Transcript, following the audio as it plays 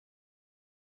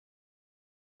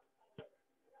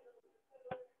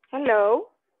Hello.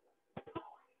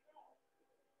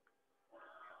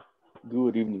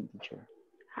 Good evening, teacher.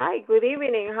 Hi, good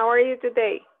evening. How are you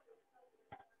today?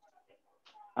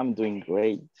 I'm doing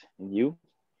great. And you?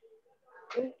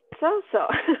 So,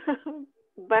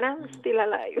 but I'm still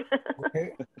alive.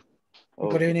 Okay. Good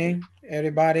Okay. evening,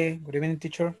 everybody. Good evening,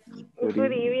 teacher. Good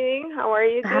Good evening. evening. How are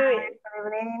you doing? Good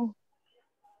evening.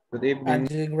 Good I'm evening.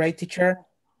 doing great, teacher.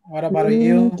 What Good about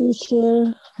evening, you?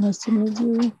 teacher. Nice to meet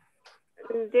you.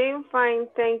 Doing fine,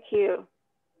 thank you.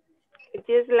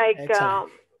 Just like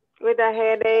Excellent. with a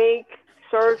headache,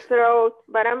 sore throat,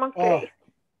 but I'm Oh, okay.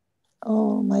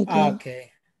 Oh my God.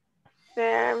 okay.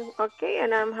 I'm okay,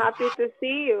 and I'm happy to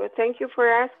see you. Thank you for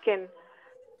asking.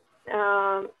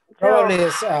 So Probably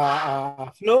it's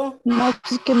flu. No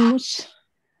pique mucho.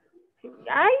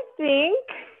 I think.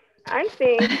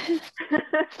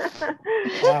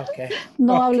 Okay.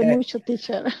 No hable Okay. mucho,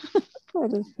 teacher.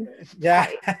 Pobrecito. Yeah.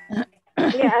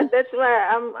 Yeah, that's why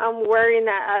I'm wearing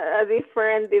a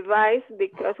different device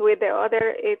because with the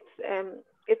other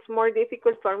it's more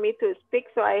difficult for me to speak,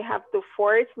 so I have to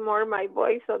force more my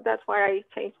voice. So that's why I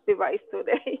changed device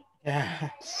today. Yeah.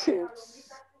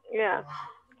 Yeah.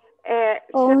 So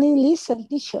Only listen,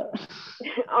 teacher.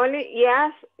 only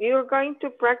yes, you're going to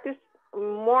practice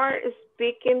more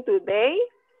speaking today.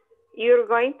 You're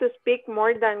going to speak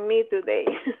more than me today.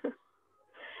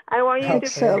 I want you to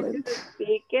Okay. practice Excellent.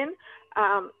 speaking.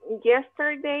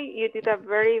 Yesterday, you did a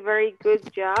very, very good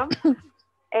job.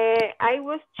 I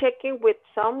was checking with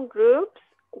some groups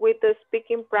with the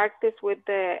speaking practice with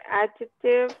the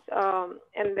adjectives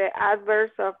and the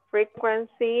adverbs of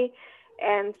frequency.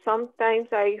 And sometimes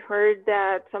I heard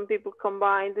that some people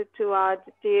combine the two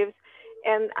adjectives.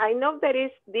 And I know that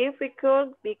it's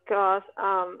difficult because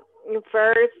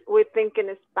first we think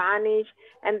in Spanish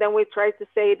and then we try to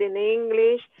say it in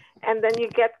English and then you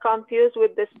get confused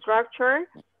with the structure.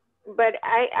 But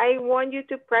I want you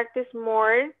to practice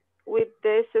more with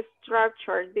this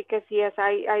structure because yes,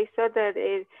 I saw that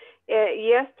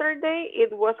yesterday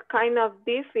it was kind of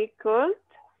difficult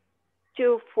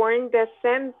to form the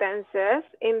sentences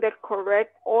in the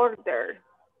correct order.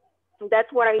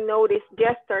 That's what I noticed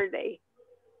yesterday.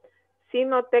 Sí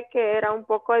noté que era un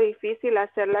poco difícil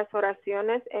hacer las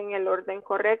oraciones en el orden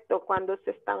correcto cuando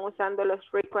se están usando los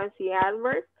frequency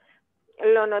adverbs.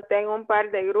 Lo noté en un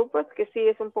par de grupos que sí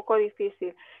es un poco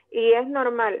difícil. Y es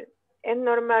normal,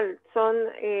 son,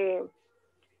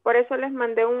 por eso les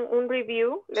mandé un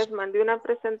review, les mandé una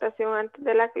presentación antes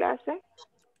de la clase,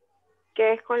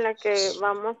 que es con la que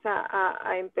vamos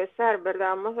a empezar,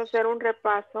 ¿verdad? Vamos a hacer un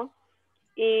repaso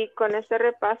y con ese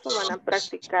repaso van a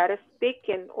practicar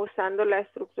speaking usando la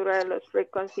estructura de los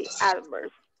frequency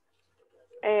adverbs.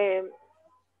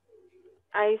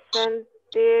 I sent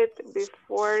it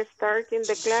before starting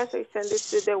the class. I sent it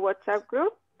to the WhatsApp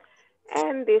group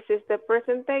and this is the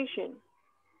presentation.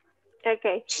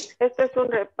 Ok, este es un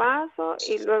repaso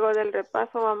y luego del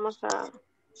repaso vamos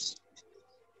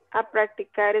a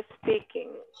practicar speaking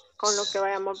con lo que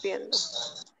vayamos viendo.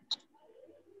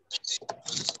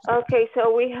 Okay,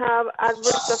 so we have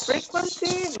adverbs of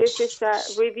frequency. This is a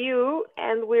review,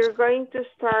 and we're going to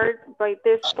start by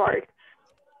this part.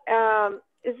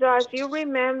 So as you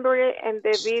remember in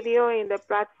the video in the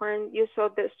platform, you saw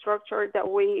the structure that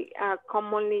we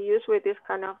commonly use with this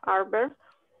kind of adverbs.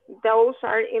 Those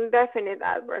are indefinite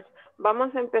adverbs.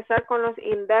 Vamos a empezar con los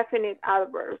indefinite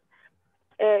adverbs.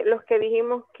 Los que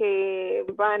dijimos que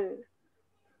van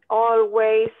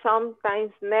always,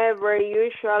 sometimes, never,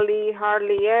 usually,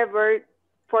 hardly ever,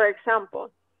 for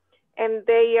example. And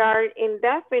they are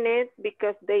indefinite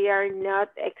because they are not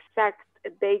exact.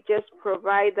 They just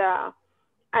provide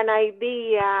an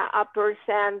idea, a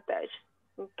percentage,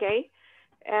 okay?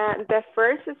 And the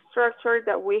first structure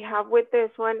that we have with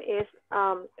this one is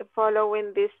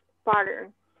following this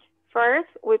pattern. First,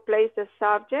 we place the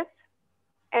subject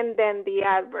and then the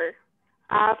adverb.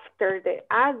 After the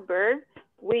adverb,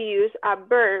 we use a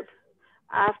verb.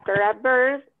 After a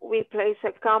verb, we place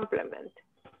a complement.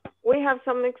 We have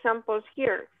some examples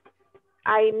here.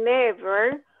 I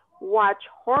never watch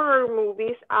horror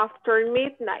movies after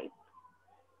midnight.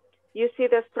 You see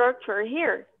the structure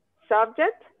here.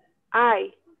 Subject,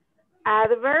 I.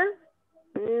 Adverb,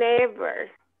 never.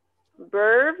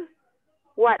 Verb,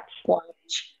 watch.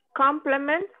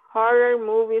 Complement, horror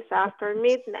movies after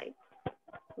midnight.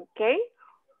 Okay?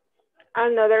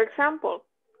 Another example.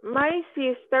 My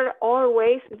sister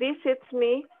always visits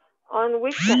me on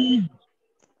weekends.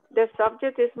 The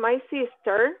subject is my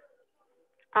sister.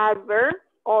 Adverb,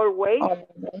 always.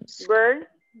 Verb,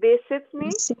 visits me.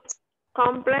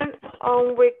 Complement,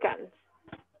 on weekends.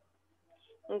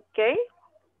 Okay.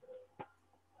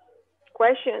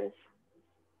 questions.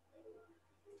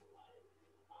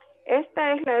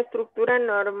 Esta es la estructura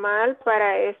normal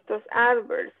para estos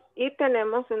adverbs y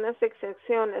tenemos unas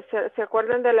excepciones. ¿Se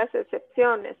acuerdan de las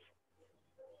excepciones?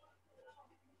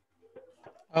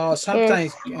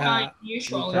 Sometimes,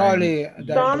 Usually. probably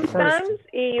the first. Sometimes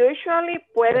y usually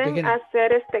pueden beginning.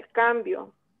 hacer este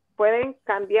cambio. Pueden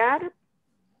cambiar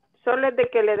solo es de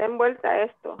que le den vuelta a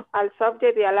esto, al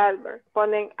subject y al adverb.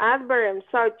 Ponen adverb and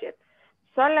subject.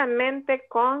 Solamente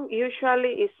con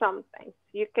usually y sometimes.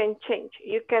 You can change,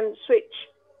 you can switch.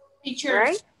 Teacher,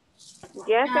 Right?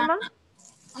 Yes, Emma?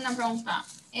 una pregunta.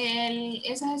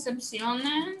 Esas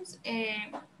excepciones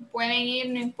pueden ir,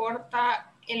 no importa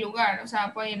el lugar, o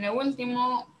sea, puede ir de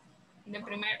último, de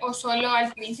primero o solo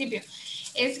al principio.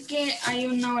 Es que hay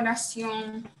una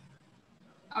oración,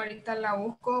 ahorita la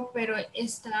busco, pero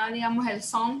está, digamos, el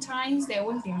sometimes de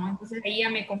último, entonces ahí ya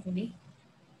me confundí.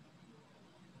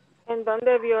 ¿En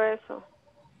dónde vio eso?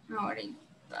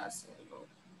 Ahorita se lo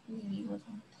digo.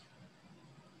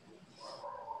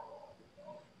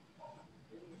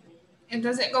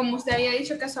 Entonces, como usted había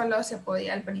dicho que solo se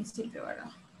podía al principio,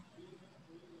 ¿verdad?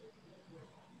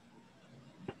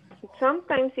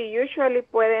 Sometimes y usually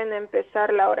pueden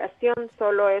empezar la oración,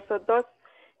 solo esos dos.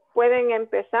 Pueden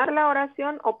empezar la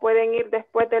oración o pueden ir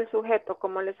después del sujeto,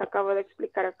 como les acabo de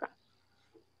explicar acá.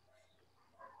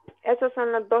 Esos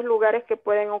son los dos lugares que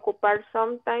pueden ocupar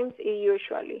sometimes y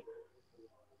usually.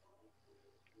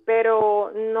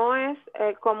 Pero no es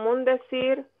común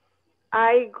decir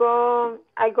I go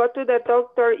to the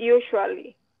doctor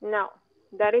usually. No,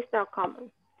 that is not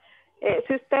common.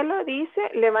 Si usted lo dice,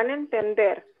 le van a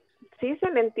entender. Sí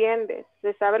se le entiende,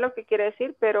 se sabe lo que quiere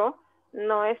decir, pero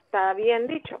no está bien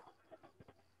dicho.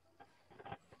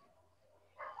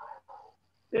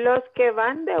 Los que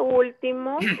van de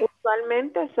último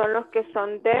usualmente son los que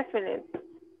son definite,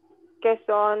 que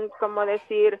son como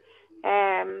decir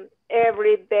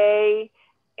every day,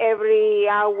 every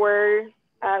hour,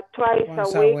 twice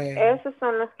a week. Esos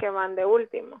son los que van de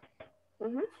último.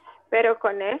 Pero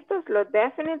con estos, los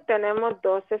definite, tenemos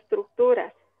dos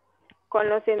estructuras. Con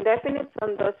los indefinite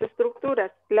son dos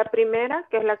estructuras. La primera,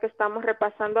 que es la que estamos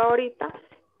repasando ahorita,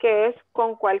 que es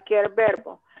con cualquier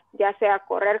verbo, ya sea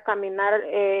correr, caminar,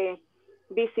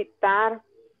 visitar,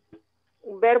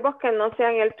 verbos que no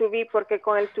sean el to be, porque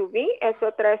con el to be es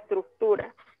otra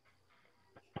estructura.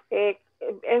 Es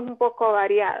un poco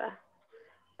variada.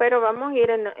 Pero vamos a ir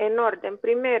en orden.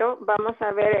 Primero vamos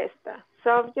a ver esta.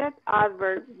 Subject,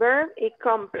 adverb, verb y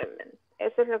complement.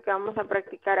 Eso es lo que vamos a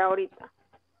practicar ahorita.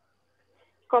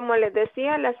 Como les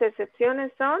decía, las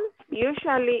excepciones son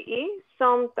usually y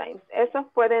sometimes. Esos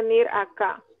pueden ir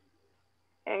acá,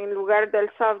 en lugar del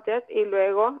subject y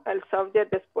luego el subject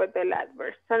después del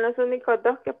adverb. Son los únicos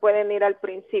dos que pueden ir al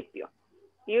principio.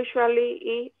 Usually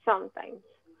y sometimes.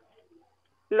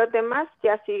 Los demás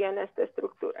ya siguen esta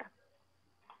estructura.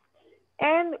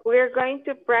 And we're going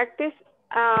to practice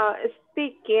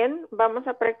speaking. Vamos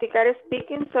a practicar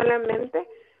speaking solamente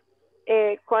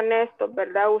con esto,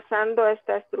 ¿verdad? Usando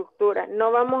esta estructura.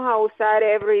 No vamos a usar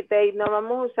everyday, no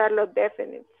vamos a usar los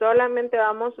definite. Solamente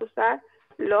vamos a usar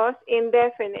los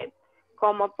indefinite.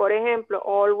 Como por ejemplo,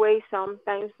 always,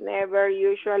 sometimes, never,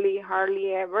 usually,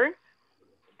 hardly ever.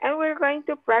 And we're going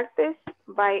to practice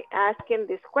by asking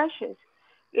these questions.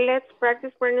 Let's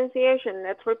practice pronunciation.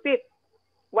 Let's repeat.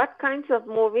 What kinds of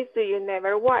movies do you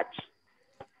never watch?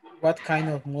 What kind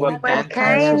of movie What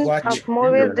kind of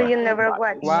movies do you never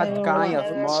watch? What kind of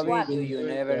movie do you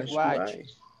never watch?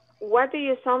 What do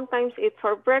you sometimes eat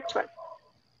for breakfast?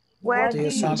 What do you do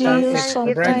you sometimes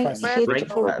sometimes eat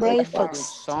for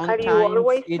breakfast?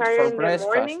 eat for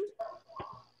breakfast?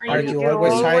 Are you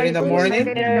always tired in the morning?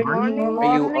 Are you always tired in the morning?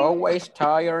 Are you always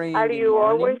tired in Are the you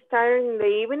always morning? tired in the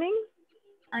evening?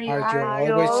 Are you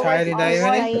always tired in the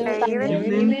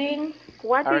evening?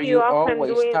 What do Are you you often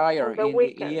always do tired in the in the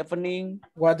weekend? evening?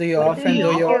 What do you often do?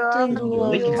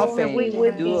 Often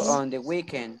do on the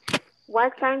weekend?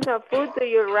 What kinds of food do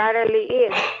you rarely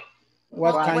eat?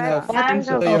 What kind of What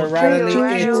food do you rarely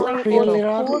eat?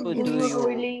 Food do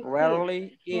you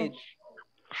rarely eat?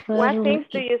 What things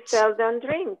do you seldom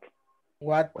drink?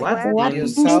 What What do you do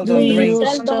seldom you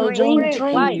drink? seldom drink?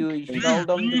 Do you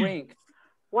seldom drink?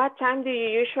 What time do you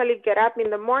usually get up in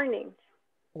the morning?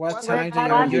 What time do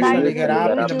you usually get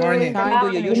up in the morning? What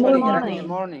time do you usually get up in the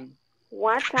morning?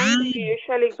 What time do you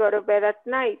usually go to bed at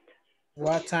night?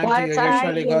 What time do you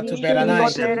usually go to bed at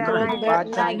night?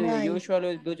 What time do you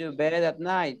usually go to bed at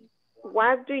night?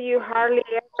 What do you hardly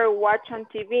ever watch on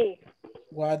TV?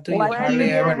 What do you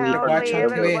hardly ever watch on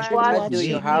TV? What do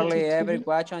you hardly ever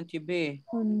watch on TV?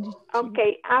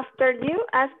 Okay, after you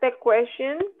ask the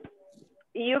question,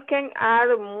 you can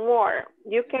add more.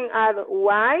 You can add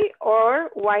why or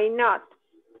why not.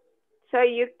 So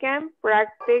you can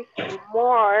practice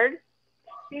more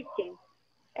speaking.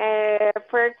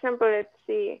 For example, let's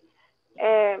see.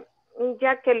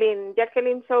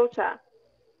 Jacqueline Sousa.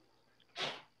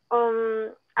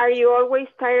 Are you always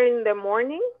tired in the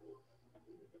morning?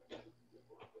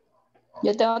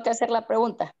 Yo tengo que hacer la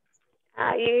pregunta.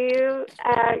 You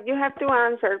have to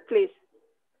answer, please.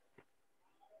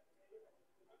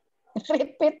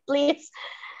 Repeat, please.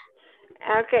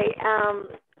 Okay.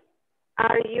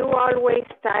 Are you always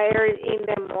tired in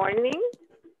the morning?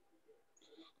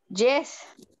 Yes.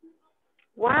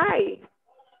 Why?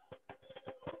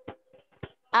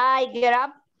 I get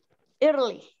up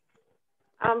early.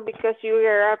 Because you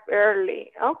get up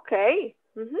early. Okay.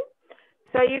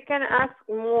 So you can ask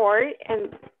more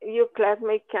and your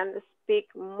classmate can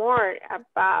speak more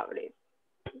about it.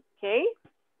 Okay.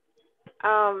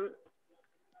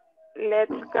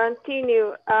 Let's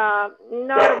continue.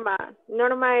 Norma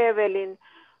Evelyn,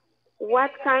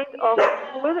 what kind of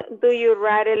food do you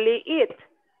rarely eat?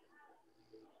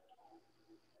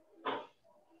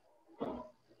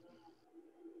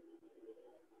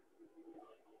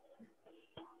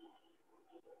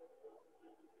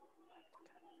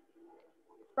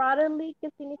 Rarely, ¿qué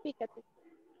significa?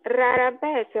 Raras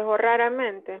veces o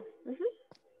raramente.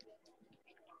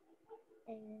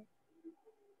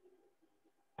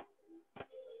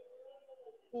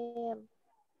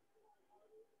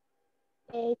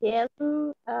 Yes,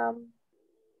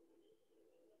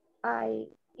 I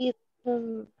eat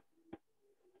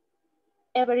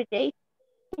every day.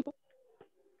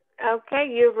 Okay,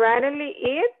 you rarely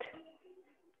eat.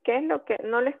 ¿Qué es lo que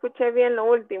no le escuché bien lo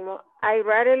último? I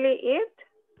rarely eat.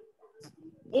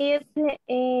 Yes,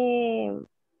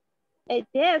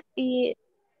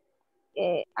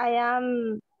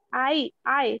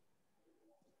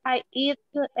 I eat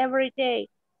every day.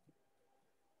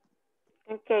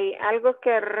 Okay, algo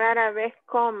que rara vez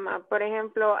coma. Por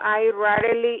ejemplo, I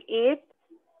rarely eat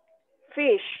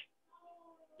fish.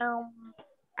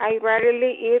 I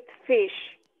rarely eat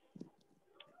fish.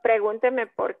 Pregúnteme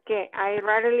por qué. I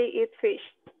rarely eat fish.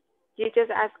 You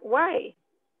just ask why.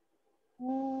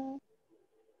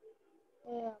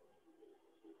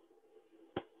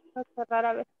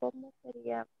 Rara vez como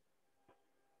sería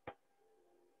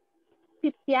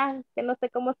pipián, que no sé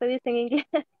cómo se dice en inglés.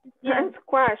 And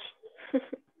squash.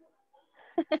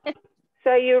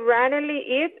 So you rarely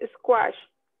eat squash.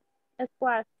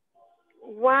 Squash.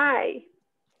 Why?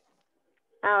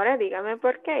 Ahora dígame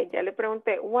por qué. Ya le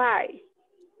pregunté why.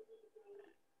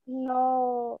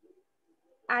 No,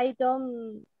 I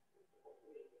don't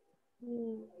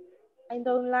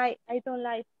like.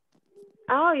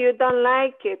 Oh, you don't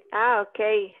like it.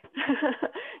 Okay.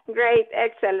 Great,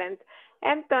 excellent.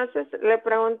 Entonces le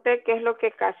pregunté qué es lo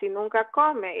que casi nunca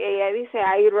come. Y ella dice,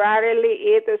 I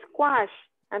rarely eat squash.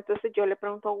 Entonces yo le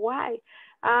pregunto, why?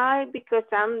 Because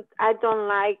I don't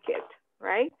like it,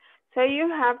 right? So you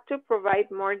have to provide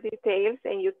more details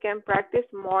and you can practice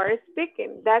more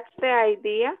speaking. That's the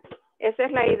idea. Esa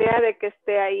es la idea de que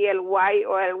esté ahí el why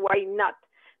o el why not.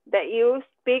 That you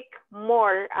speak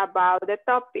more about the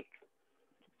topic.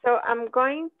 So I'm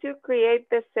going to create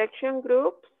the section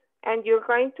groups and you're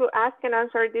going to ask and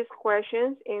answer these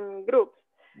questions in groups.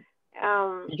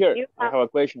 Teacher, I have a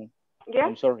question. Yeah?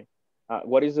 I'm sorry.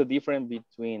 What is the difference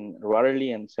between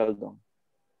rarely and seldom?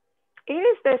 It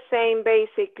is the same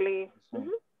basically.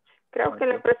 Creo que en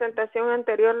la presentación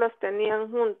anterior los tenían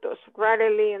juntos,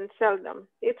 rarely and seldom.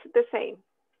 It's the same.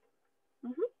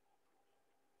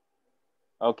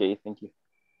 Okay, thank you.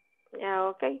 Yeah,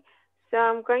 okay. So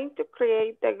I'm going to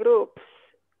create the groups.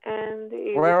 And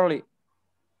Rarely.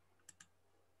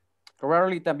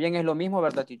 Rarely también es lo mismo,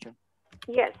 ¿verdad, teacher?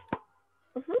 Yes.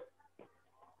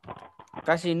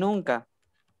 Casi nunca.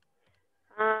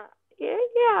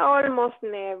 Yeah, almost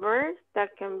never.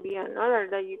 That can be another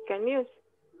that you can use.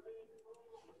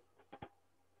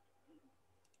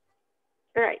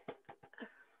 Right.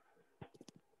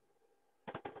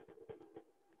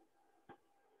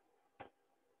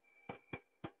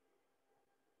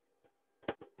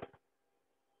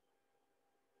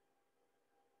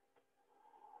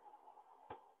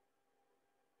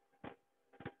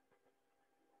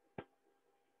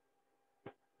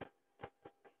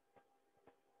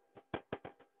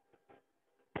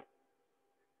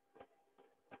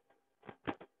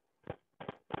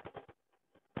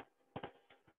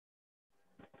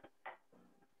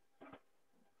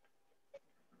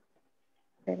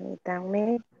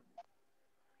 Permítanme.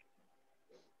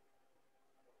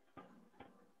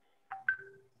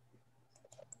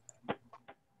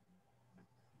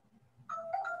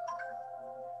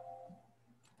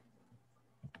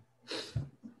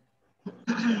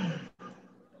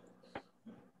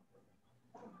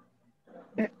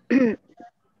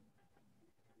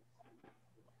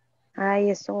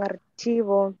 Ahí es un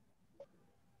archivo.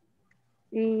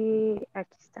 Y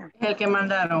aquí está. Es el que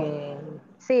mandaron.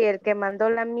 Sí, el que mandó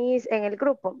la Miss en el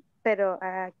grupo. Pero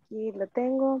aquí lo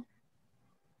tengo.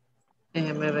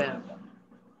 Déjeme ver.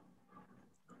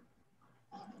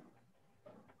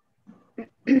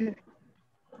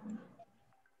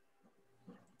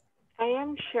 I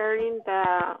am sharing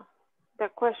the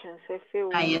questions if you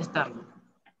want. Ahí está.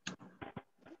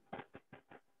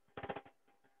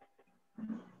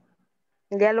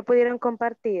 ¿Ya lo pudieron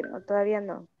compartir o todavía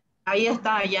no? Ahí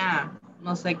está ya.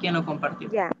 No sé quién lo compartió.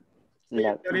 Ya. Sí,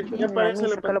 ahorita ya La aparece en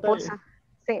Miss la que lo puso. pantalla.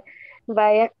 Sí.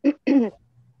 Vaya.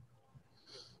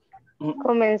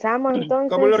 Comenzamos entonces.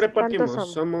 ¿Cómo lo ¿Cuántos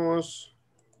repartimos? somos?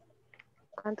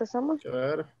 ¿Cuántos somos? A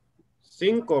ver,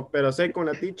 5, pero 6 con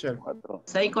la teacher.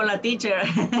 6 con la teacher.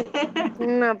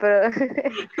 No, pero...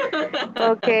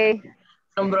 Ok.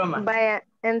 Son bromas. Vaya,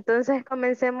 entonces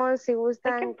comencemos si I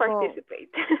gustan can con... participate.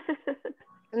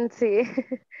 Sí.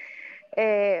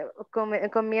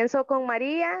 Comienzo con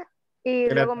María y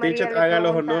Que la luego María teacher le haga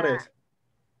los pregunta... honores.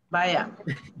 Vaya.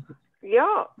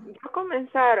 Yo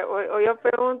comenzar, o yo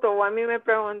pregunto, o a mí me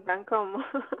preguntan cómo.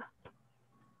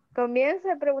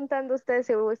 Comience preguntando usted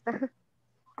si gusta.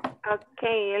 Ok,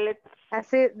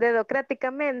 Así,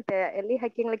 democráticamente, elija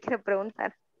quién le quiere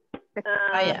preguntar.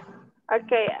 Vaya.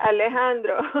 Ok,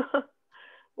 Alejandro.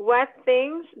 What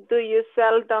things do you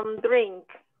seldom drink?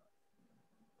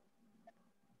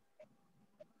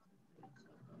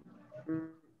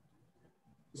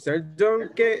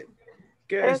 Seldom, ¿qué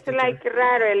es, It's like teacher?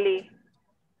 rarely.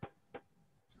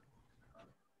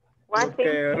 What Lo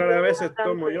things que do rara you vez seldom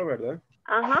tomo drink? yo, ¿verdad?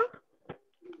 Ajá.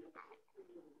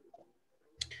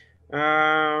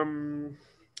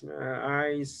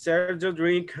 I seldom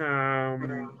drink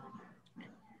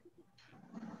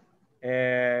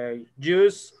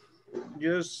juice,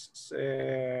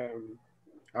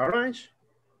 orange.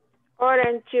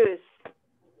 Orange juice.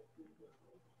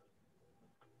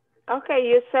 Okay,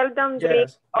 you seldom drink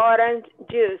Yes. orange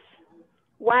juice.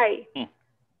 Why?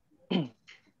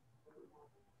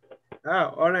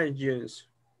 Orange juice.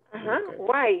 Okay.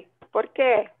 Why? ¿Por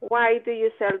qué? Why do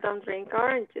you seldom drink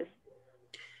oranges?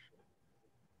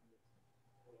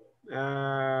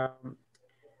 I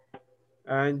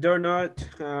do not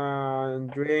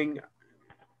drink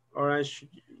orange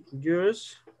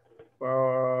juice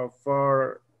for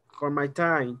my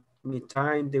time,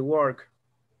 the work.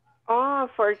 Oh,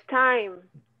 for time.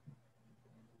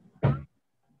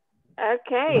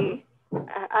 Okay.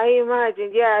 I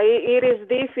imagine, yeah, it is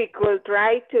difficult,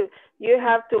 right? You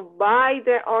have to buy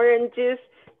the oranges,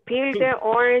 peel the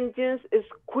oranges,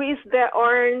 squeeze the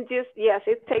oranges. Yes,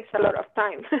 it takes a lot of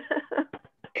time.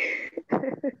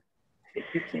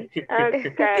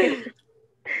 Okay.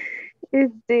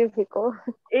 It's difficult.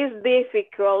 It's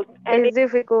difficult. And it's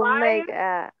difficult to make...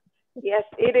 Yes,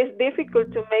 it is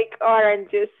difficult to make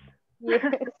oranges. Yes.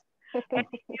 And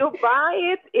if you buy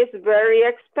it, it's very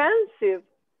expensive.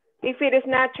 If it is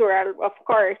natural, of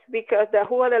course, because the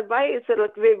jugo del valle is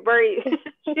very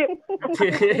cheap.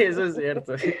 Eso es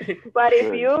cierto. But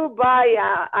if you buy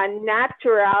a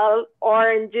natural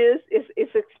oranges,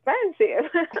 it's expensive.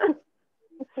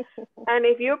 And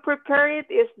if you prepare it,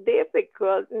 it's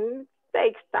difficult. It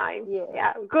takes time.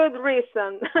 Yeah, good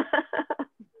reason.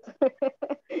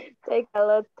 Take a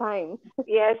lot of time.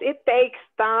 Yes, it takes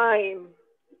time.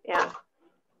 Yeah.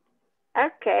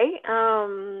 Okay.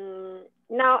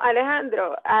 Now,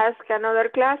 Alejandro, ask another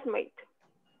classmate.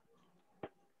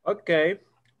 Okay.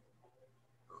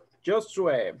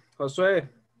 Joshua. Josue.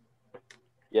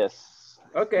 Yes.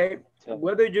 Okay.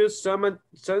 What do you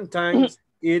sometimes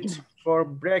eat for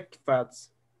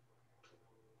breakfast?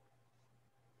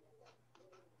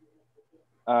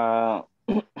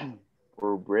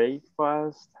 For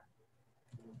breakfast,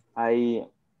 I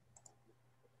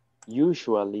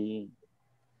usually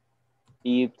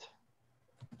eat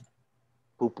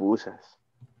pupusas.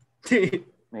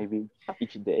 Maybe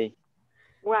each day.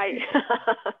 Why?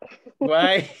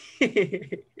 Why?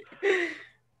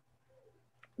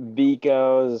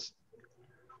 Because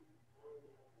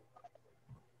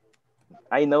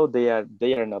I know they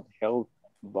are not healthy,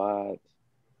 but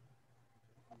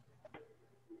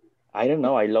I don't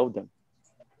know. I love them.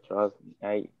 Trust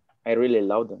me, I really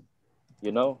love them.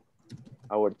 You know,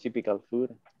 our typical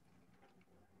food.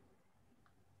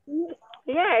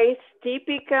 Yeah, it's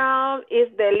typical,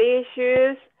 it's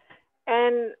delicious,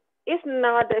 and it's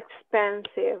not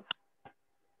expensive.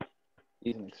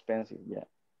 It's expensive, yeah.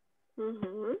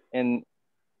 Mm-hmm. And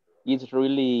it's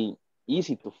really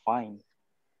easy to find.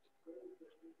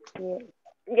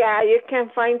 Yeah, you can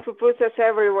find pupusas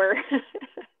everywhere.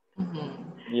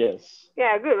 Yes.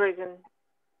 Yeah, good reason.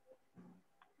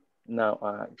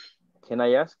 Now, can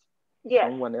I ask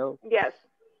Yes. someone else? Yes.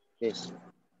 Okay.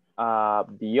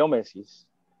 Biomesis.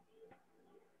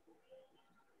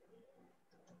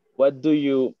 What do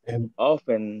you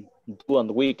often do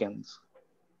on weekends?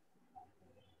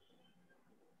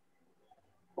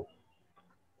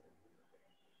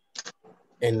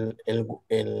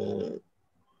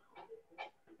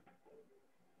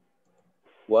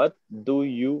 What do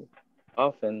you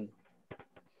often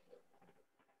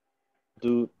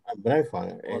do?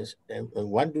 Is,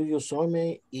 what do you show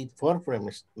me it for from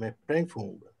my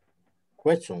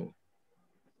question?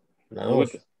 La On dos.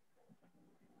 weekends.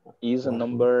 Is a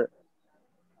number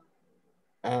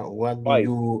what do 5.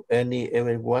 you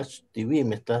ever watch TV?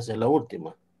 Me estás en la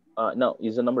última. No,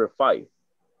 is a number 5.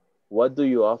 What do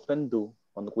you often do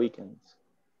on weekends?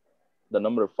 The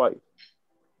number 5.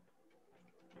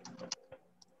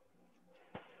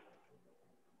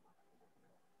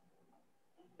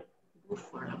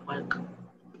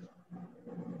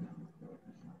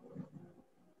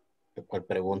 ¿Cuál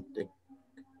pregunta?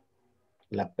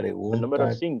 La El pregunta. número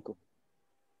 5.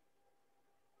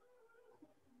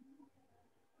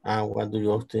 What do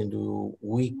you often do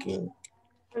weekend?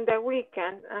 In the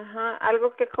weekend, ajá.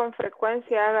 Algo que con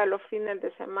frecuencia haga los fines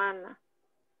de semana.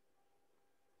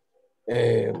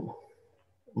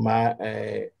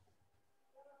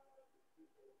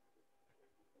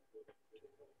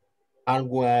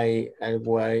 Algo hay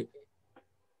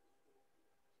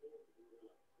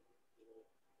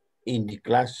in the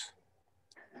class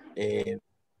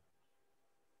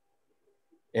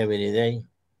every day.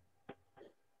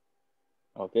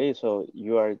 Okay, so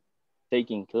you are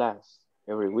taking class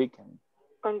every weekend.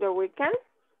 On the weekend?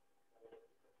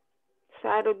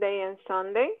 Saturday and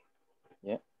Sunday?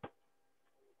 Yeah.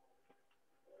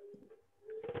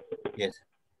 Yes.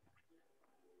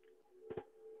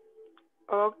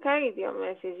 Okay,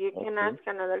 Diomedes, you can ask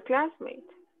another classmate.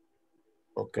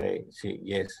 Okay, sí,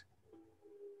 yes.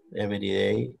 Every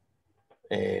day,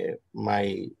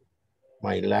 my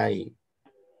life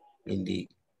in the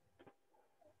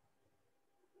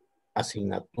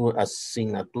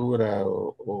asignatura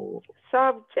o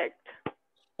Subject.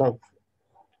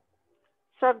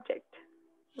 Subject.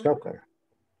 Soccer.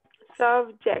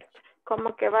 Subject.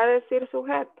 Como que va a decir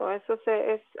sujeto. Eso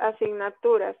es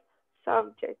asignaturas.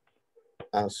 Subject.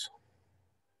 As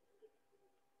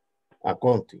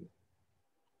accounting.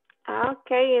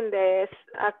 Okay, in the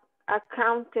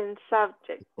accounting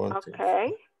subject. Accounting.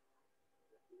 Okay.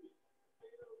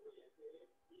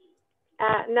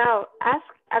 Now, ask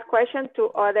a question to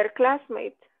other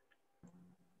classmates.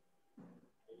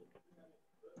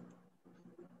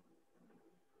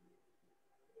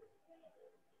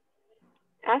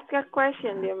 Ask a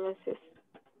question, dear Mrs.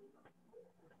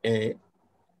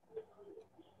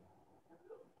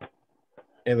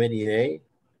 Every day.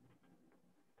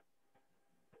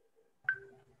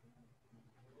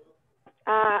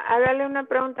 Hágale una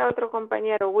pregunta a otro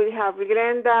compañero. We have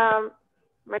Glenda,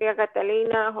 María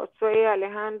Catalina, Josué,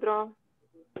 Alejandro.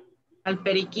 Al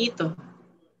periquito.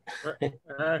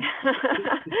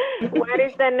 What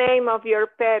is the name of your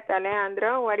pet,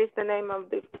 Alejandro? What is the name of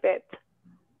the pet?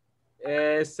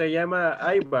 Se llama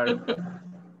Ivar.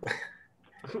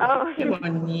 Oh, qué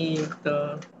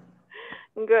bonito.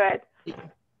 Good.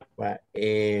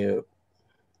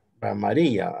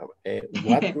 Maria,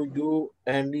 what do you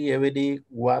every day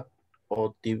watch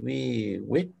on TV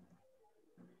with?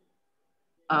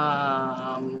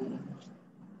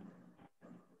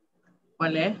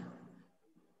 ¿Cuál es?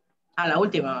 La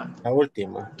última. La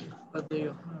última. What do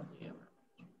you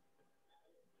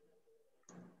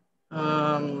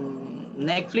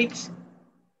Netflix.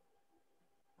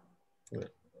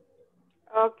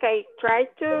 Okay, try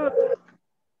to.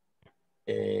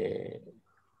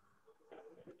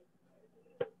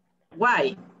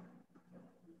 Why?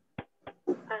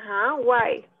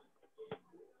 Why?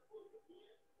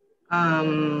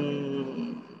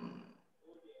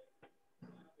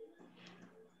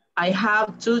 I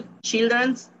have 2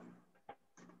 children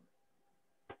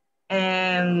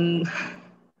and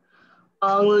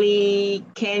only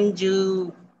can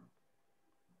you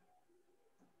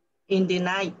in the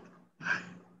night.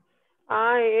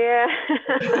 Oh, yeah.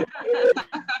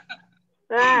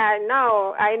 I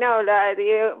know that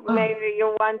maybe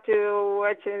you want to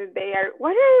watch it there.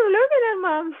 What are you looking at,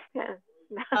 Mom? Yeah.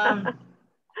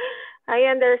 I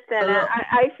understand.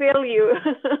 I feel you.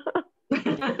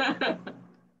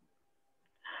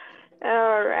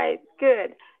 All right,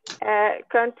 good.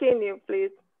 Continue,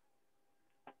 please.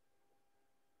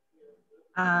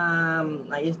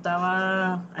 Ahí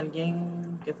estaba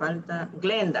alguien que falta.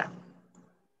 Glenda.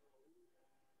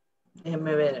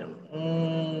 Déjenme ver.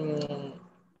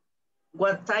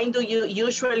 What time do you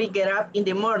usually get up in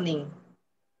the morning?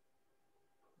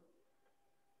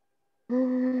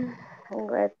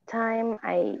 What time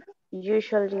I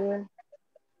usually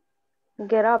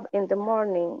get up in the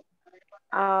morning?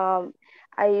 I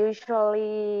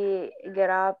usually get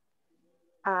up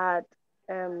at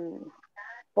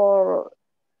 4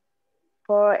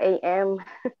 a.m.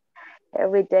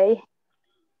 every day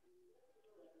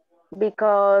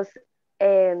because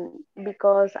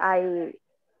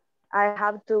I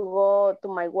have to go to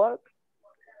my work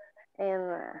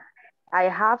and I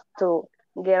have to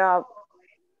get up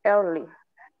early,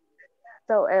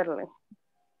 so early.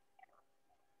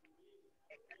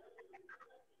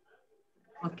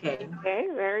 Okay. Okay,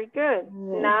 very good.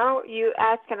 Now you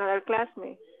ask another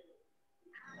classmate.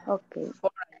 Okay.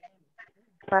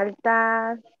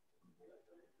 Falta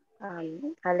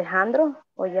Alejandro,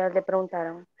 o ya le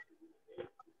preguntaron.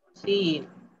 Sí,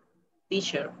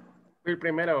 teacher. El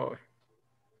primero.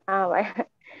 Vaya.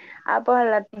 Pues a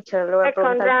la teacher le voy a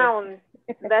Second preguntar. round.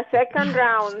 The second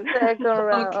round. Second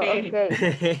round, Okay.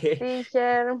 okay.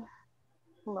 Teacher,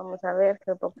 vamos a ver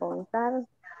qué puedo preguntar.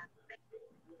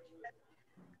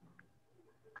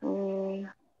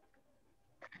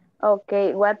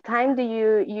 Okay, what time do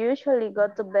you usually go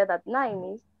to bed at night,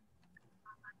 Miss?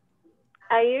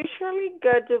 I usually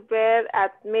go to bed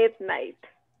at midnight.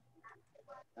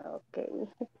 Okay.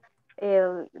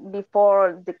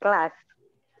 Before the class.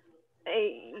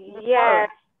 Yes.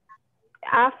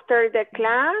 After the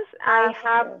class, I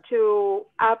have to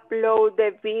upload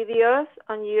the videos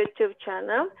on YouTube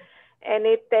channel, and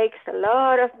it takes a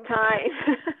lot of time.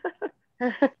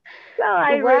 So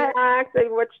I relax, I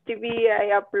watch TV,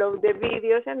 I upload the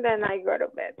videos, and then I go to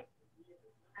bed.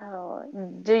 Oh,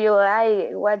 do you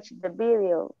like watch the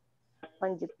video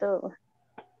on YouTube?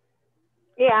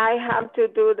 Yeah, I have to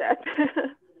do that.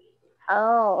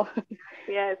 Oh.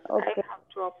 Yes, Okay. I have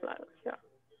to upload. Yeah.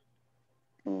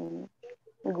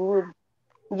 Good.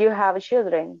 You have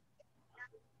children?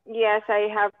 Yes, I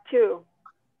have two.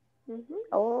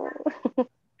 Oh.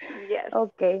 Yes.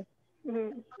 Okay.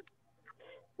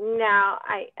 Now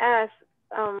I ask,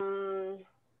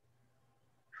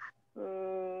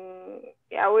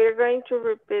 yeah, we're going to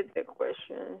repeat the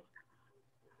question.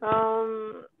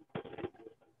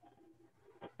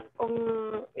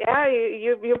 Yeah,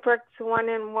 you practice one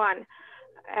and one.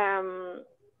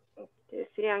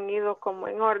 Sí, han ido como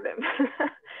en orden.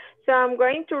 So I'm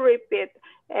going to repeat,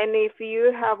 and if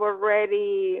you have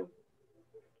already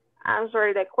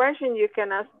answered the question, you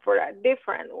can ask for a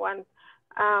different one.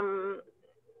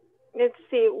 Let's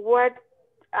see, what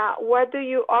do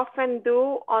you often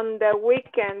do on the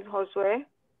weekends, Josue?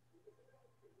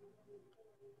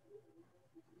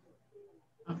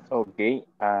 Okay,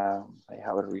 I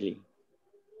have a really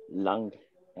long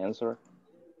answer.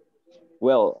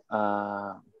 Well,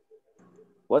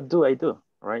 what do I do,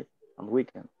 right, on the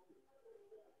weekend?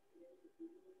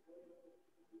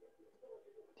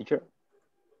 Teacher?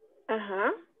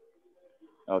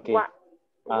 Okay.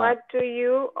 What do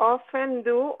you often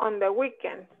do on the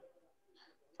weekend?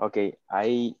 Okay,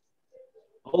 I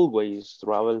always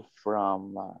travel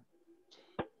from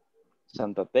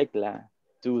Santa Tecla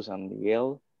to San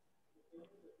Miguel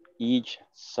each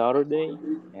Saturday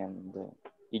and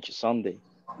each Sunday.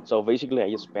 So basically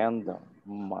I spend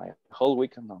my whole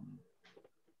weekend on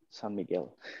San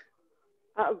Miguel.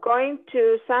 Going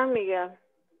to San Miguel?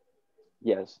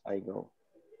 Yes, I go.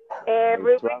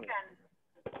 Every weekend?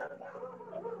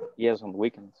 Yes, on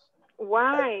weekends.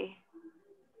 Why?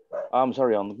 I'm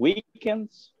sorry, on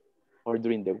weekends or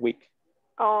during the week?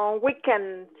 On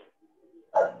weekends.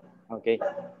 Okay,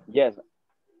 yes,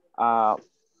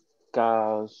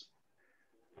 because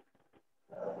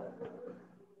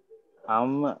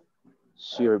I'm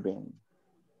serving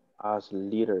as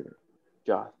leader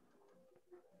job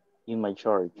in my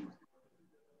church.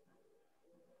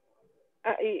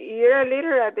 You're a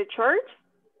leader at the church?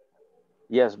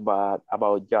 Yes, but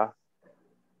about job.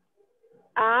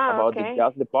 About okay. the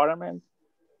job department.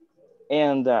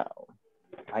 And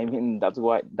I mean, that's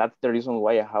the reason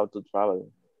why I have to travel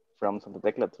from Santa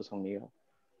Tecla to San Miguel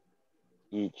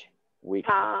each week.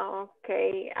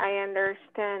 Okay, I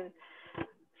understand.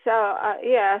 So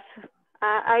yes,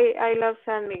 I love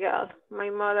San Miguel. My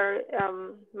mother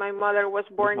was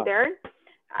born there.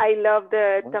 I love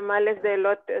the tamales de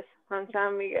elotes from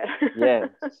San Miguel. Yes,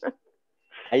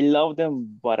 I love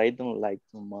them, but I don't like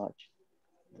too much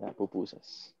the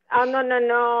pupusas. Oh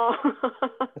no.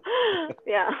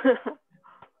 Yeah,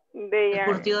 they are.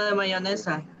 Curtido de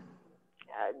mayonesa.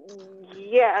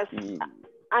 Yes,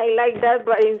 I like that,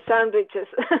 but in sandwiches.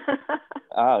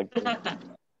 Okay.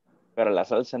 Pero la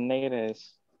salsa negra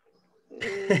es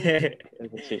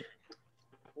Sí.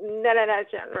 Not an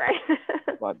action, right?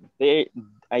 But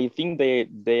I think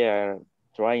they are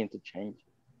trying to change.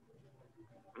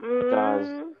 Because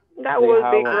that they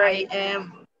would be have great.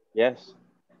 Yes,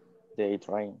 they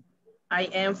trying. I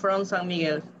am from San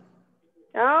Miguel.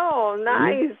 Oh,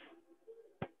 nice.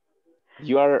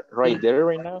 You are right there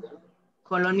right now?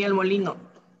 Colonia El Molino.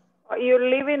 Are you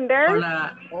living there?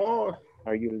 Hola. Oh,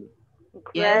 Are you?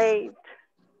 Great. Yes.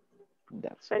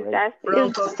 That's fantastic. great.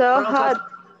 It's so hot.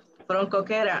 From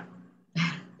Coquera.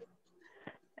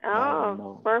 Oh,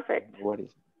 no. perfect. What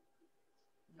is?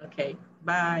 Okay,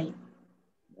 bye.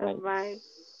 Bye.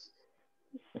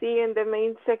 See you in the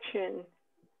main section.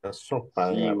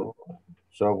 Sopa de arroz.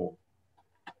 So.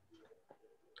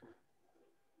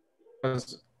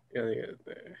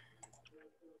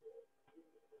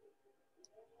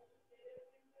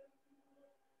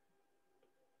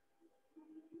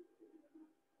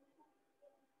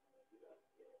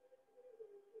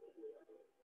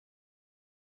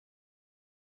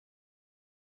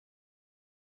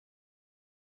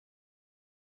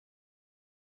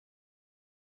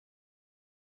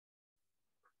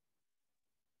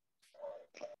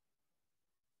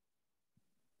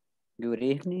 Good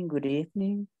evening, good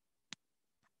evening.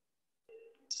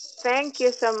 Thank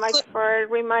you so much for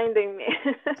reminding me.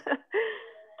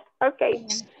 Okay.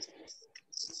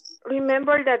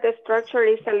 Remember that the structure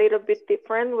is a little bit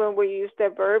different when we use the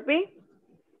verb be.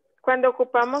 Cuando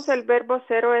ocupamos el verbo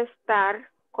ser o estar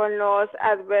con los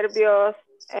adverbios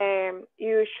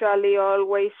usually,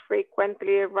 always,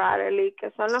 frequently, rarely, que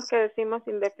son los que decimos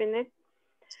indefinite,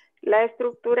 la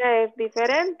estructura es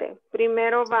diferente.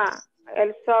 Primero va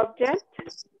el subject,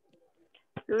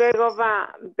 luego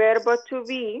va verbo to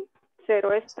be, ser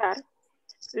o estar,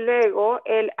 luego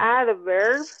el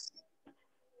adverb.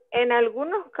 En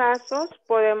algunos casos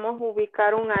podemos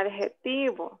ubicar un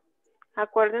adjetivo.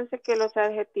 Acuérdense que los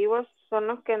adjetivos son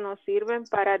los que nos sirven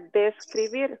para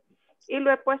describir. Y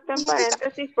lo he puesto en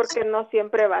paréntesis porque no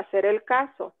siempre va a ser el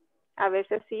caso. A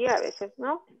veces sí, a veces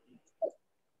no.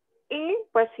 Y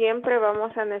pues siempre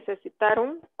vamos a necesitar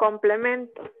un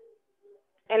complemento.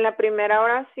 En la primera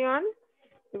oración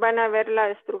van a ver la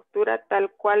estructura tal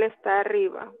cual está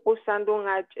arriba, usando un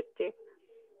adjective.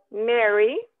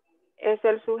 Mary es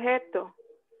el sujeto.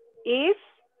 Is,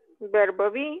 verbo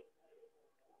be.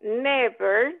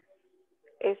 Never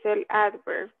es el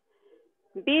adverb.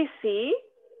 Busy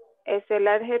es el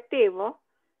adjetivo.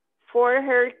 For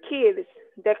her kids,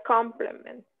 the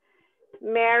complement.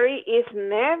 Mary is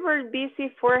never busy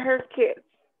for her kids.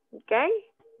 Okay?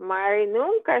 Mary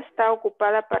nunca está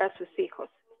ocupada para sus hijos.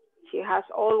 She has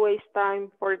always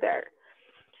time for them.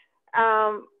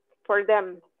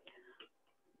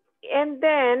 And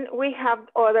then we have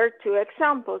other two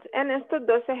examples. En estos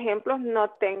dos ejemplos no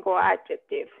tengo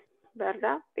adjective,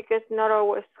 ¿verdad? Because not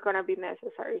always going to be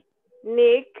necessary.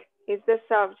 Nick is the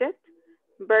subject.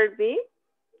 Verb be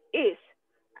is.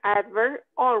 Adverb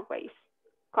always.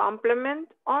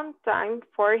 Complement on time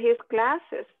for his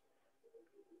classes.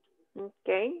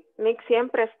 Okay. Nick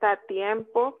siempre está a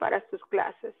tiempo para sus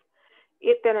clases.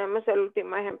 Y tenemos el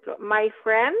último ejemplo. My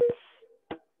friends,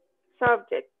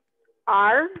 subject,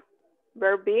 are,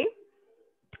 verb be,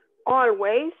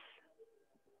 always,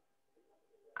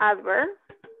 adverb,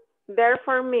 there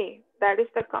for me. That is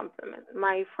the complement.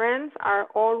 My friends are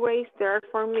always there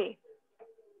for me.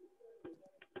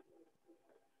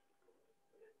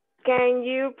 Can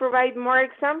you provide more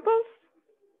examples?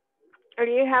 Or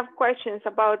do you have questions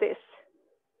about this?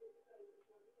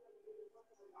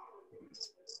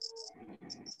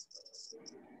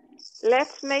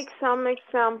 Let's make some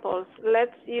examples.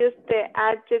 Let's use the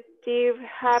adjective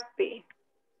happy.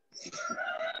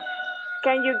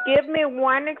 Can you give me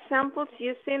one example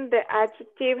using the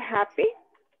adjective happy?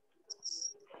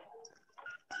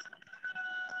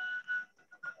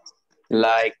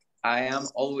 Like, I am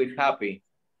always happy.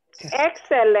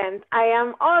 Excellent. I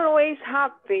am always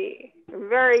happy.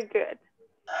 Very good.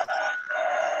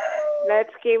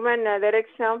 Let's give another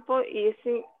example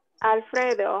using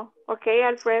Alfredo. Okay,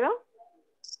 Alfredo?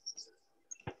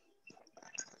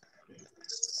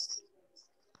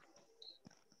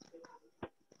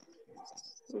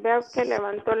 Veo que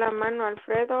levantó la mano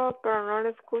Alfredo, pero no lo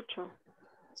escucho.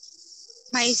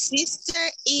 My sister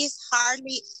is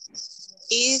hardly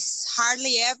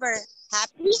ever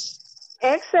happy.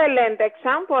 Excellent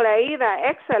example, Aida.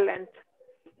 Excellent.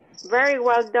 Very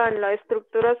well done. Lo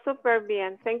estructuró súper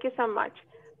bien. Thank you so much.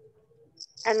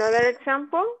 Another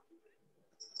example?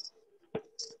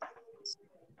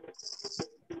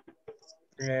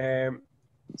 All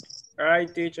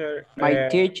right, teacher. My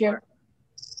teacher.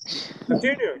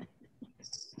 Continue.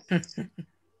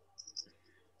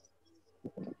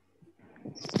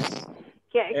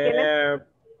 ¿Quién es?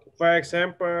 For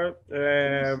example,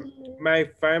 my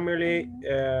family,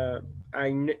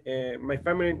 my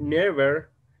family never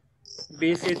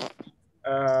visit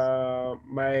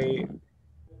my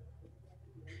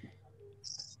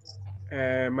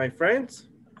friends.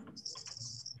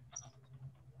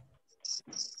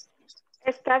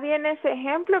 Está bien ese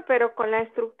ejemplo, pero con la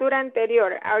estructura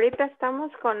anterior. Ahorita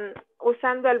estamos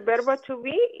usando el verbo to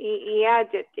be y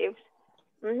adjectives.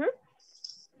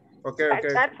 Okay.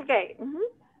 That's okay.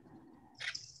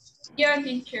 Yeah,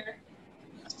 teacher.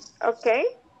 Okay.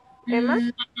 Emma?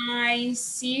 My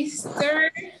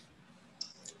sister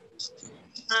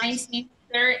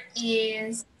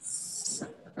is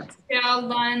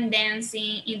seldom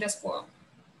dancing in the school.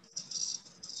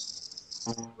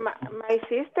 My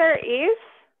sister is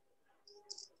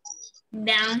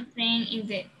dancing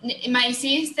my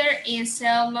sister is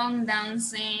seldom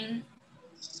dancing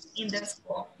in the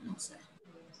school. No sé.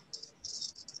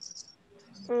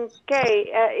 Okay,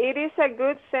 it is a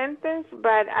good sentence,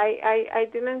 but I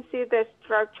didn't see the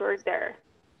structure there.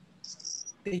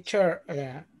 Teacher,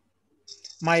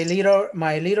 my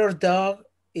little dog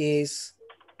is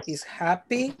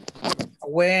happy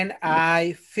when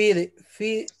I feed it.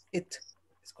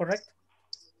 Is correct?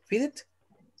 Feed it?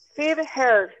 Feed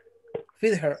her.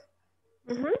 Feed her.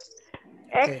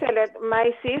 Excellent. Okay.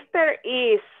 My sister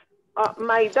is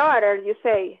my daughter, you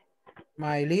say.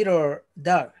 My little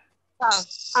dog.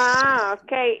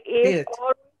 Okay. Is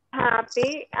always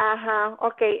happy.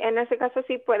 Okay. En ese caso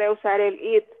sí puede usar el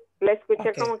it. Le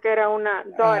escuché como que era una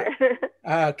daughter.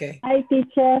 Okay. Hi,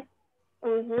 teacher.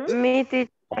 Me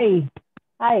teacher. Hey.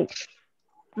 Hi.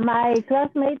 My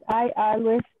classmates, I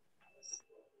always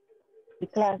the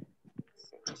class.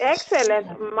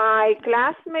 Excellent. My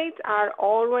classmates are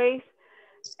always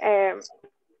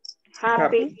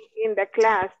happy in the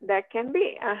class. That can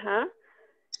be.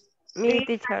 Me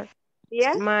teacher.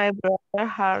 Yes. My brother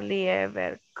hardly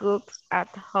ever cooks at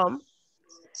home.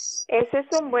 Ese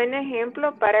es un buen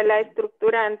ejemplo para la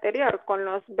estructura anterior con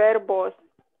los verbos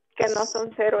que no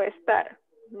son cero estar.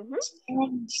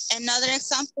 Another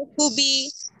example could be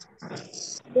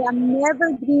I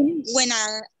never dream when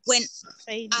I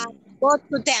go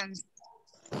to dance.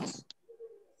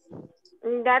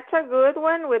 That's a good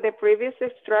one with the previous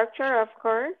structure, of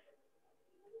course.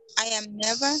 I am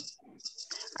never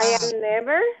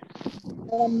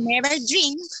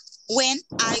drink when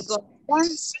I go to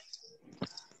dance.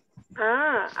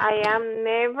 I am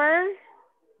never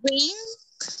drink.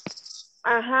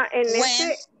 En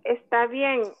ese está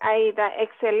bien, Aida,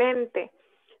 excelente.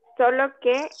 Solo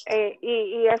que,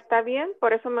 y está bien,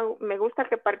 por eso me gusta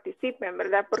que participen,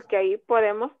 ¿verdad? Porque ahí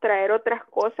podemos traer otras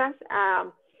cosas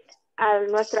a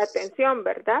nuestra atención,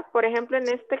 ¿verdad? Por ejemplo, en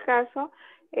este caso,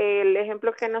 el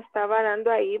ejemplo que nos estaba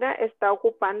dando Aida está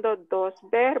ocupando dos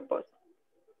verbos.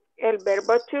 El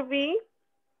verbo to be,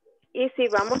 y si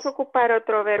vamos a ocupar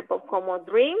otro verbo como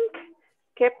drink,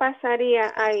 ¿qué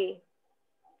pasaría ahí?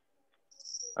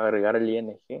 Agregar el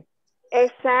ing.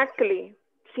 Exactly.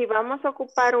 Si vamos a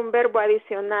ocupar un verbo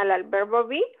adicional al verbo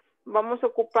be, vamos a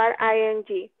ocupar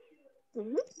ing.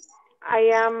 I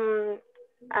am,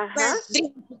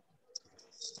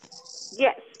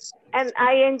 yes, and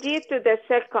ing to the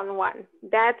second one.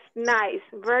 That's nice.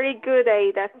 Very good,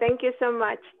 Aida. Thank you so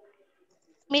much.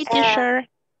 Me teacher.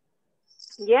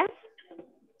 Yes?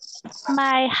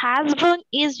 My husband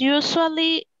is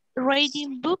usually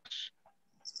reading books.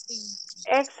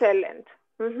 Excellent.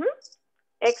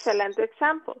 Excellent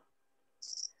example.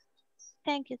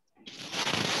 Thank you.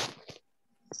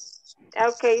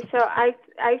 Okay, so I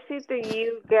see that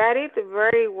you get it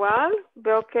very well.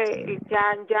 Veo que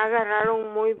ya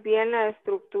agarraron muy bien la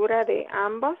estructura de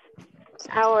ambos.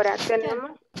 Ahora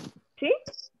tenemos, ¿sí?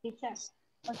 Teacher.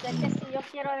 O sea que si yo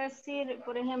quiero decir,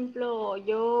 por ejemplo,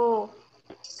 yo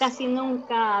casi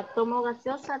nunca tomo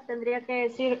gaseosa, tendría que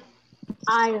decir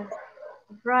I'm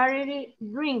rarely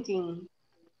drinking.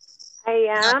 I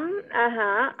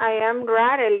am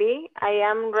rarely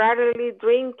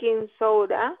drinking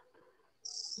soda.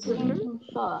 Drinking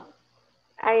soda.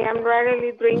 I am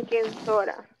rarely drinking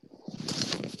soda.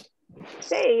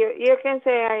 Sí, you can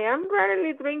say I am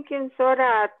rarely drinking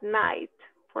soda at night,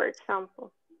 for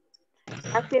example.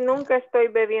 Casi nunca estoy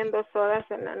bebiendo sodas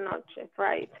en la noche,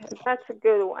 right? That's a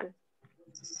good one.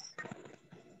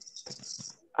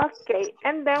 Okay,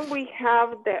 and then we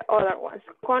have the other ones.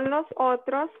 Con los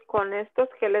otros, con estos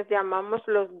que les llamamos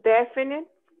los definite,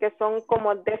 que son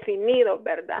como definidos,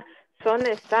 ¿verdad? Son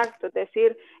exactos, es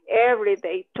decir, every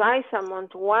day, twice a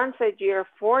month, once a year,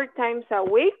 4 times a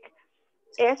week.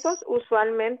 Esos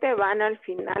usualmente van al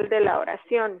final de la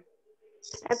oración.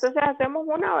 Entonces hacemos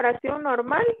una oración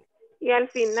normal Y al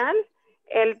final,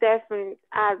 el definite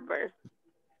adverb.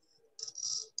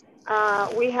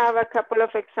 We have a couple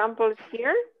of examples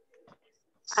here.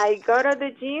 I go to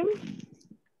the gym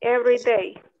every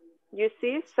day. You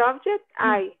see, subject,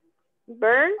 I.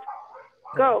 Verb,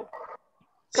 go.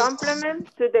 Complement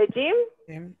to the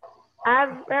gym,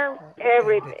 adverb,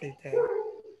 every day.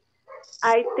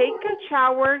 I take a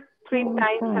shower 3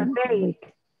 times a day.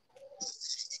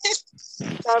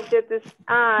 Subject is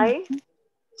I.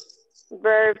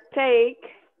 Verb, take.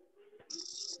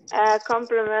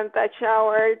 Complement a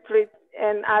shower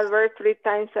and adverb 3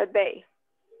 times a day.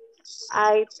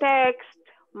 I text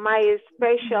my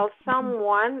special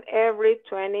someone every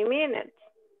 20 minutes.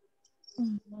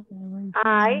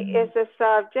 I is the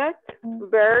subject,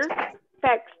 verb,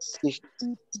 text.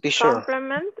 Teacher,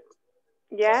 Complement,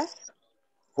 yes.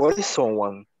 what is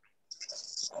someone?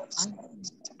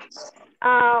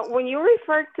 When you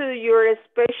refer to your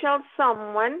special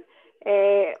someone,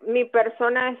 mi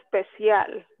persona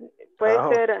especial. Puede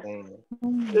ser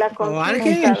la ¿O conquista,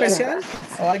 alguien especial?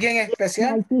 ¿verdad? ¿O alguien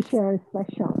especial? My teacher is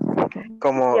special.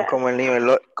 Como, Yes. como el niño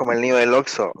del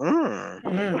Oxxo.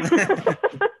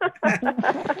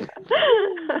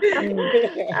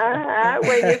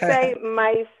 When you say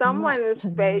my someone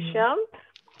special,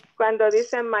 cuando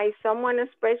dice my someone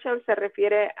special se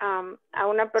refiere a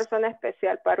una persona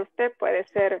especial para usted. Puede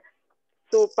ser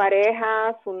su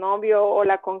pareja, su novio o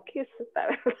la conquista,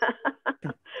 ¿verdad?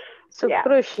 Su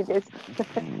crush.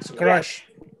 Su crush.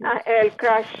 El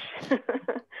crush.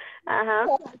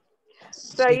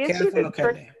 So Be you see careful, the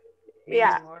okay.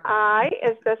 yeah, I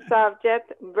is the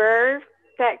subject, verb,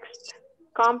 text,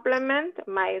 complement,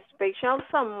 my special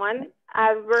someone,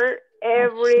 adverb,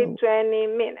 every 20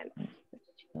 minutes.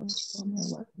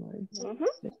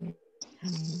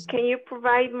 Can you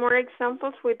provide more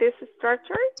examples with this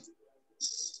structure?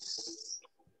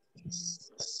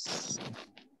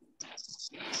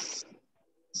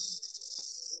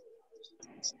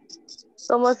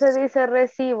 ¿Cómo se dice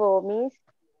recibo, Miss?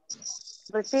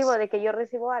 Recibo, de que yo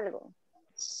recibo algo.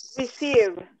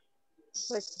 Receive.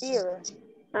 Receive.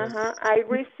 I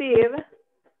receive.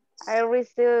 I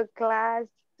receive class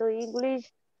to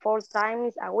English 4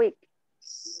 times a week.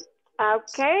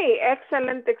 Okay,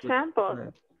 excellent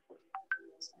example.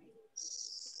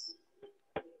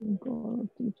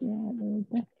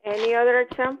 Any other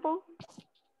example?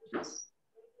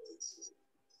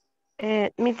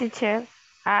 Me teacher,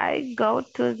 I go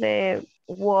to the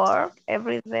work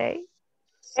every day.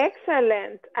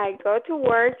 Excellent. I go to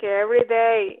work every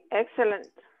day. Excellent.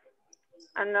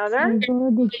 Another?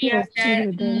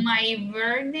 My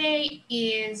birthday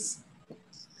is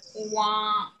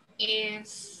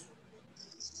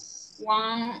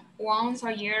once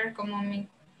a year, como mi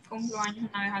cumpleaños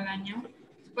una vez al año.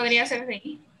 ¿Podría ser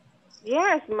así?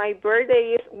 Yes, my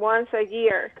birthday is once a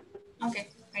year. Okay,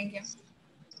 thank you.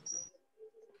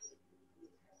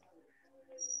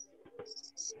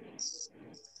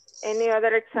 Any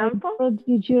other example? I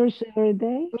teachers every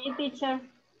day. Me teacher.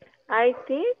 I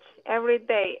teach every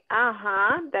day.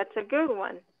 That's a good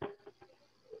one.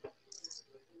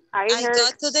 I go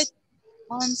to the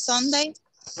on Sunday.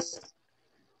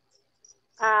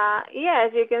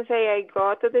 Yes, you can say I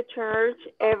go to the church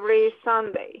every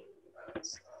Sunday.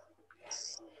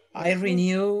 I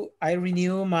renew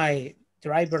my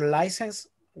driver license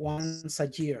once a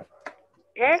year.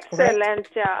 Excellent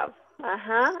job.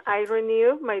 I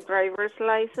renew my driver's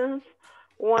license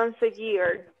once a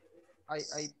year. I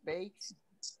paid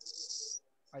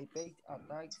a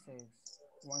taxes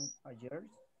once a year.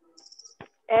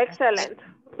 Excellent.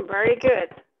 Very good.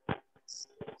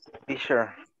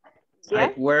 Teacher.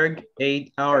 Yes? I work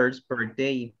 8 hours per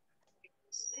day.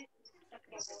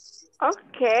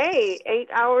 Okay, 8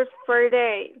 hours per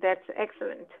day. That's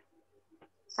excellent.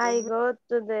 I go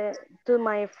to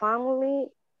my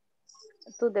family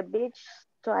to the beach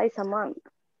twice a month.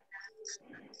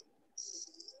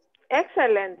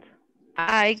 Excellent.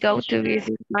 I go to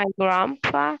visit my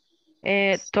grandpa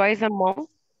twice a month.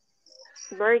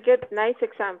 Very good. Nice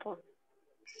example.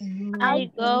 I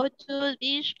go to the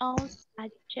beach once a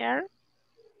year.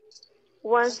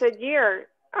 Once a year.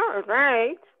 All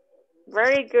right.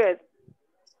 Very good.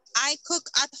 I cook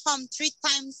at home 3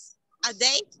 times a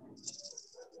day.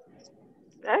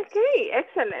 Okay,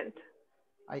 excellent.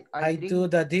 I do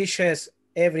the dishes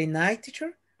every night,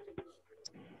 teacher.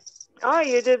 Oh,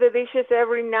 you do the dishes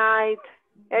every night.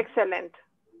 Excellent.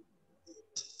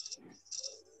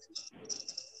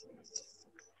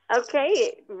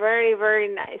 Okay, very, very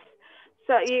nice.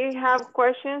 So you have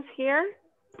questions here?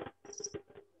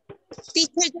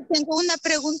 Teacher, yo tengo una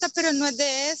pregunta, pero no es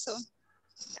de eso.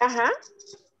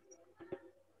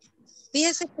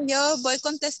 Fíjese que yo voy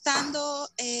contestando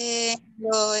en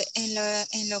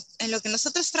lo que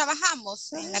nosotros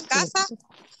trabajamos en la casa.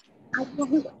 No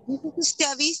sé si usted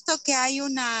ha visto que hay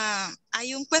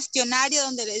un cuestionario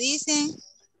donde le dicen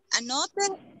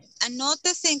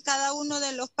anótese en cada uno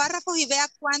de los párrafos y vea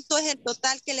cuánto es el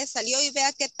total que le salió y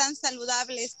vea qué tan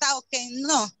saludable está o qué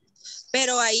no.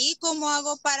 Pero ahí, ¿cómo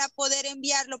hago para poder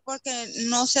enviarlo? Porque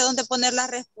no sé dónde poner la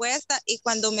respuesta y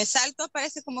cuando me salto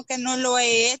parece como que no lo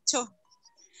he hecho.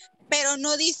 Pero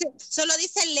no dice, solo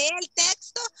dice lee el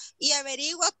texto y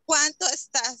averigua cuánto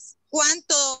estás,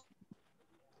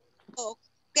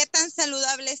 qué tan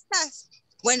saludable estás.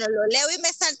 Bueno, lo leo y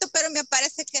me salto, pero me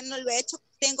parece que no lo he hecho.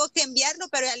 Tengo que enviarlo,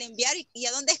 pero al enviar, ¿y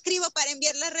a dónde escribo para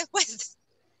enviar la respuesta?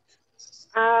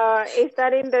 Is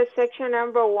that in the section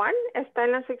number 1? ¿Está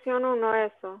en la sección 1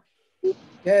 eso?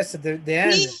 Yes, the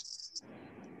end.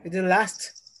 The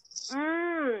last.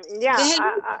 Yeah,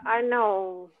 I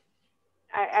know.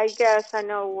 I guess I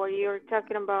know what you're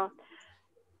talking about.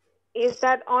 Is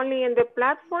that only in the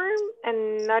platform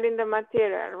and not in the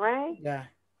material, right? Yeah.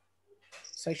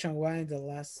 Section 1, the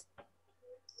last.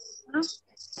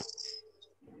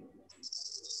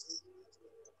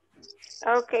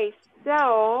 Okay,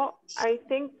 so I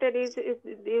think that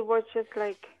it was just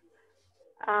like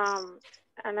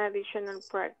an additional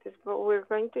practice, but we're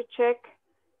going to check.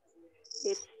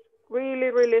 It's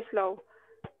really, really slow.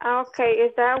 Okay,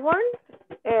 is that one?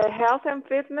 Health and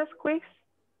fitness quiz?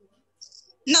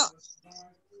 No,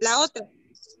 la otra.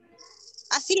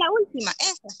 Así la última,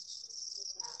 esa.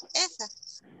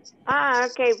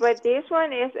 Okay, but this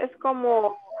one es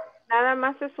como, nada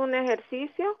más es un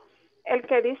ejercicio. El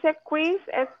que dice quiz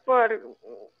es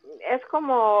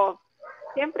como,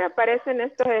 siempre aparecen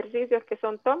estos ejercicios que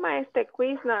son, toma este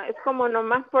quiz, no, es como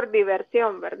nomás por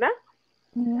diversión, ¿verdad?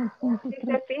 Si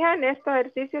se fijan, estos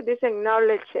ejercicios dicen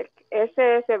knowledge check,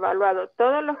 ese es evaluado.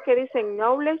 Todos los que dicen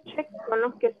knowledge check son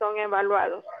los que son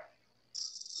evaluados.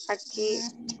 Aquí,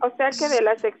 o sea que de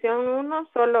la sección 1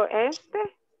 solo este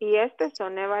y este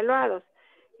son evaluados.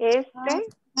 Este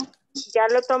ya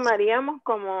lo tomaríamos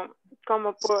como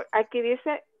por, aquí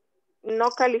dice no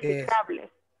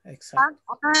calificables. Exacto.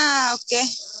 Ok.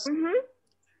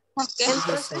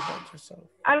 Entonces,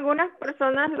 algunas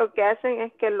personas lo que hacen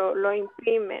es que lo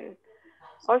imprimen.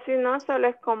 O si no, solo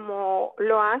es como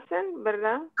lo hacen,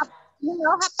 ¿verdad? Una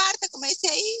hoja aparte, como dice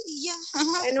ahí, y ya.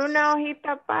 En una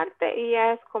hojita aparte y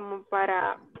ya es como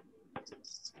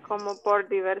por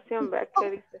diversión, ¿verdad?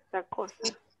 ¿Qué dice esta cosa?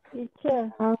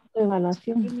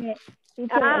 Evaluación. Y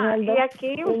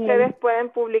aquí ustedes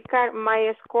pueden publicar,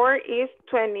 my score is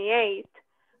 28.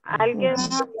 Alguien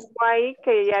publicó ahí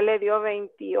que ya le dio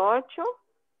 28.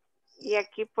 Y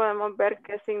aquí podemos ver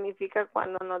qué significa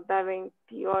cuando nos da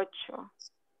 28.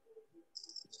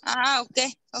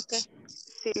 Ok.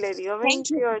 Si le dio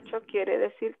 28, quiere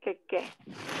decir que ¿qué?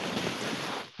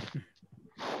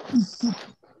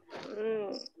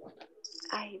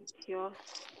 Ay, Dios.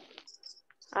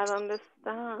 ¿A dónde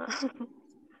está?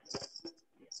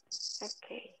 Ok.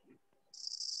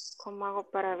 ¿Cómo hago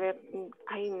para ver?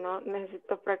 Ay, no,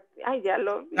 necesito practicar. Ay, ya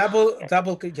lo vi.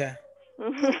 Double click, ya.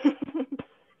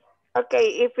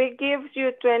 Okay, if it gives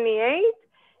you 28,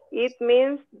 it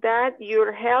means that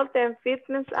your health and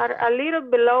fitness are a little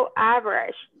below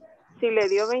average. Si le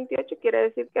dio 28, quiere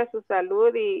decir que su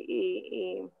salud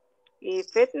y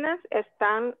fitness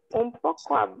están un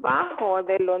poco abajo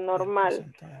de lo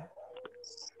normal.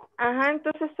 Ajá,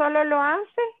 entonces solo lo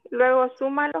hace, luego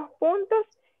suma los puntos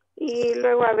y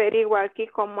luego averigua aquí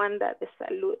cómo anda de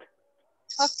salud.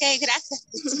 Ok,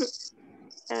 gracias.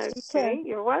 Okay,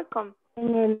 you're welcome.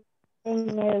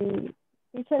 En el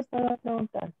teacher puedo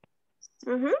preguntar.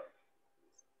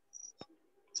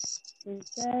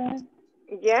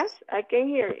 Yes, I can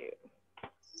hear you.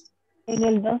 En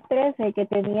el 213 que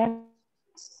tenía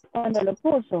cuando lo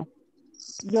puso,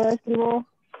 yo escribo.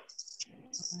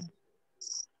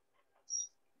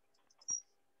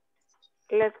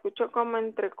 Le escucho como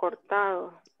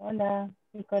entrecortado. Hola,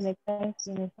 mi conexión es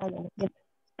inestable.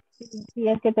 Sí,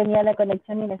 es que tenía la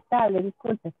conexión inestable,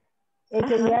 disculpe.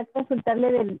 Quería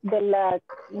consultarle de la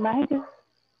imagen que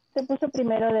se puso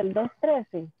primero del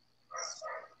 213.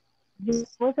 Yo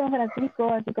puse San Francisco,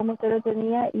 así como usted lo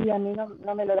tenía, y a mí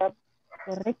no me lo da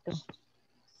correcto.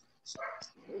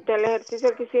 ¿Del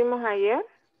ejercicio que hicimos ayer?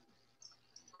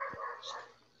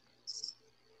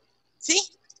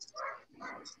 Sí.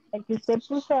 El que usted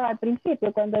puso al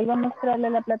principio, cuando iba a mostrarle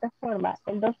la plataforma,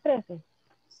 el 213.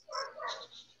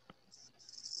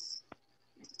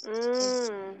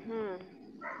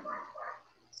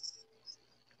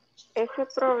 Ese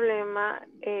problema,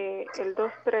 el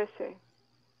 213.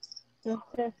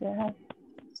 213, ajá.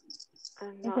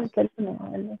 Es el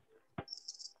personal.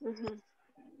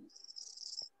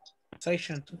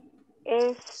 Section 2.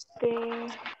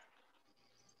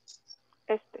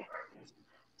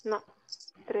 No,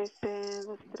 13,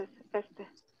 2, 13,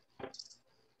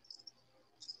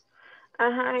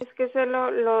 Ajá, es que se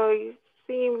lo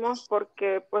hicimos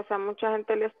porque pues a mucha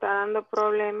gente le está dando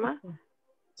problemas.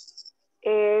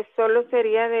 Solo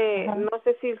sería de, no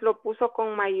sé si lo puso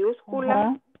con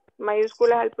mayúsculas,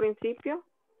 mayúsculas al principio.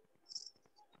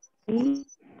 Sí.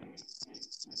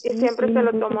 Y siempre se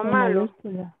lo tomó malo.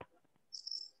 Mayúscula.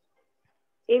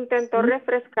 Intentó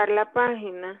refrescar la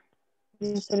página.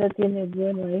 Sí, usted lo tiene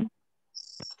bueno ahí.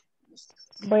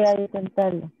 Voy a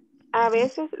intentarlo. A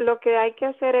veces lo que hay que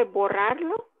hacer es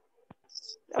borrarlo.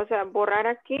 O sea, borrar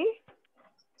aquí.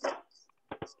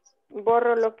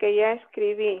 Borro lo que ya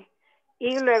escribí.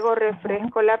 Y luego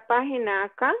refresco la página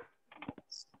acá.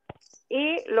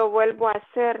 Y lo vuelvo a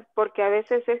hacer porque a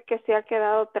veces es que se ha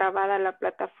quedado trabada la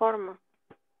plataforma.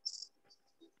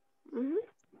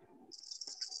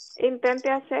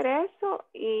 Intente hacer eso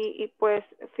y pues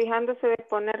fijándose de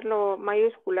ponerlo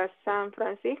mayúsculas San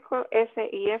Francisco, S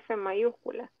y F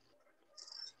mayúsculas.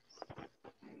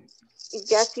 Y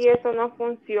ya si eso no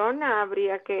funciona,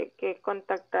 habría que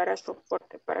contactar a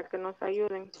soporte para que nos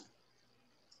ayuden.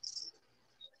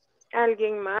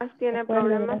 ¿Alguien más tiene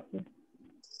problemas?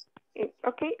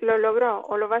 Ok, ¿lo logró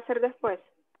o lo va a hacer después?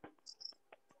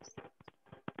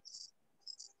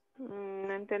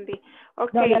 No entendí.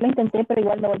 Okay. No, ya lo intenté, pero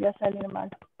igual me volvió a salir mal.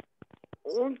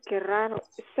 Uy, qué raro.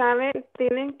 ¿Saben?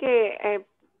 Tienen que,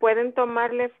 pueden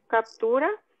tomarle captura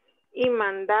y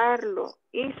mandarlo.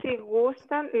 Y si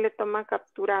gustan, le toma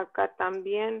captura acá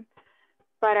también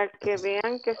para que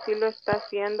vean que sí lo está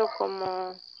haciendo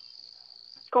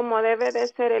como debe de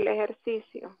ser el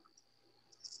ejercicio.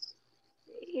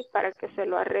 Y para que se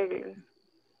lo arreglen.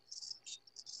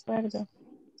 Acuerdo.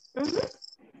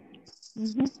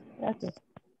 Gracias.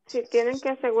 Sí, tienen que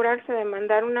asegurarse de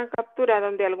mandar una captura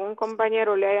donde algún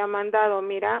compañero le haya mandado,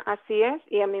 mira, así es,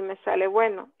 y a mí me sale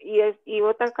bueno. Y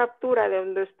otra captura de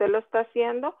donde usted lo está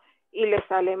haciendo y le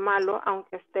sale malo,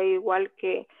 aunque esté igual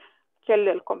que el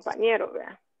del compañero,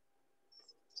 vea.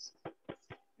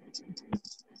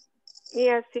 Y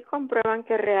así comprueban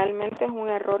que realmente es un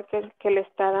error que le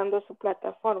está dando su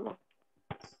plataforma.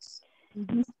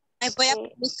 Ahí voy a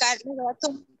buscar, le voy a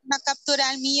tomar una captura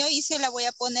al mío y se la voy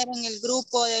a poner en el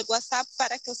grupo de WhatsApp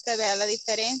para que usted vea la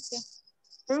diferencia.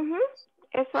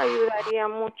 Eso ayudaría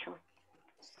mucho.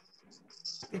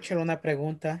 Teacher, una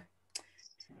pregunta.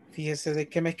 Fíjese de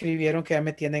que me escribieron que ya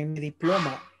me tienen mi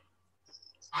diploma.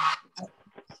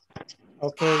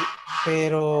 Ok,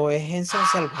 pero es en San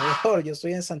Salvador. Yo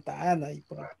estoy en Santa Ana y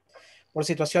por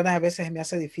situaciones a veces me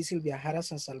hace difícil viajar a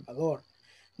San Salvador.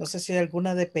 No sé si hay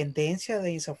alguna dependencia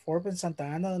de INSAFORP en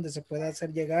Santa Ana donde se pueda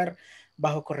hacer llegar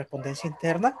bajo correspondencia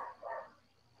interna.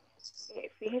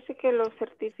 Fíjese que los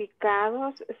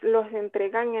certificados los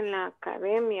entregan en la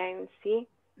academia en sí.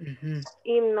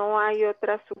 Y no hay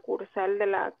otra sucursal de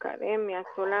la academia,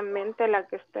 solamente la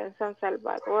que está en San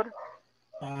Salvador.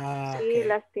 Y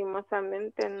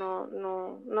lastimosamente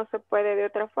no se puede de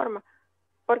otra forma.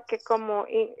 Porque como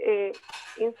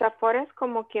INSAFORP es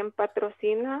como quien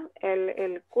patrocina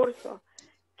el curso.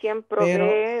 Quien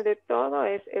provee de todo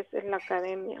es la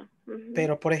academia.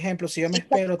 Pero, por ejemplo, si yo me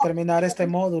espero terminar este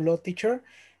módulo, teacher,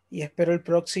 y espero el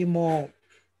próximo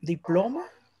diploma,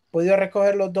 ¿puedo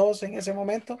recoger los dos en ese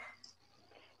momento?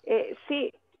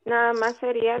 Sí, nada más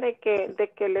sería de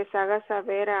que les haga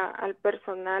saber al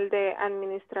personal de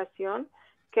administración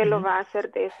que lo va a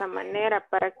hacer de esa manera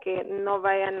para que no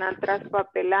vayan a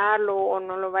traspapelarlo o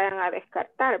no lo vayan a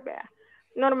descartar, ¿vea?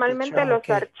 Normalmente los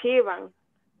archivan,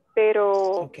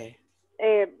 pero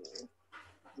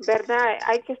verdad,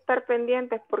 hay que estar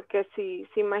pendientes porque si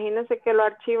imagínense que lo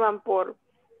archivan por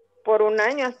un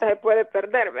año hasta se puede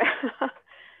perder, ¿verdad?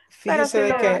 Pero si lo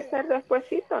va a hacer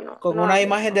despuesito, ¿no? Con una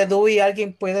imagen de DUI,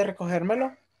 ¿alguien puede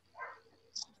recogérmelo?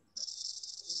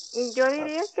 Yo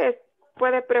diría que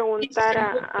puede preguntar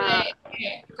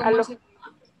a los... Yo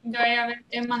ya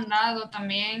he mandado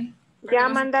también. ¿Ya ha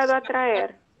mandado a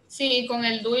traer? Sí, con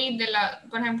el DUI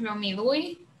por ejemplo, mi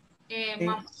DUI,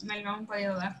 me lo han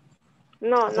podido dar.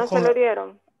 No se lo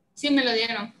dieron. Sí, me lo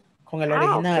dieron. Con el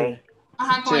original.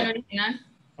 Ajá, con el original.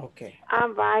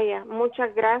 Vaya,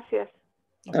 muchas gracias.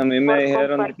 A mí me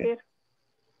dijeron compartir.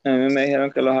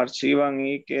 Que los archivan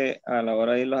y que a la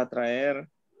hora de irlos a traer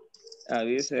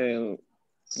avise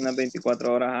unas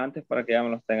 24 horas antes para que ya me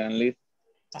los tengan listos.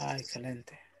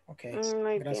 Excelente. Ok,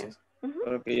 muy gracias. Bien.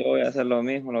 Porque yo voy a hacer lo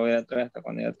mismo, lo voy a traer hasta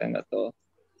cuando ya tenga todo.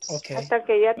 Ok. Hasta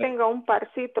que ya tenga un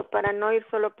parcito para no ir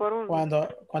solo por uno. Cuando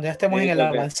ya estemos Sí, en el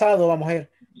porque avanzado, vamos a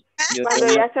ir. yo Cuando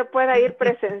soy, ya se pueda ir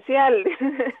presencial.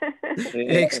 sí,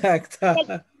 Exacto.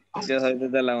 yo soy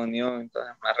desde la Unión,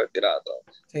 entonces me he retirado todo.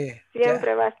 Sí,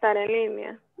 Siempre ya. va a estar en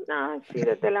línea. No, sí,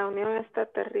 desde la Unión está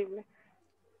terrible.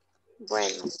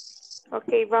 Bueno,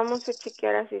 ok, vamos a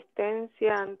chequear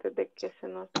asistencia antes de que se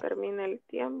nos termine el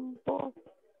tiempo.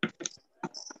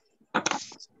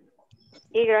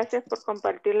 Y gracias por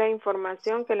compartir la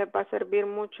información que les va a servir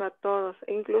mucho a todos,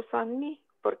 incluso a mí,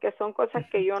 porque son cosas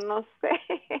que yo no sé.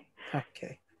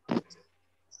 Ok.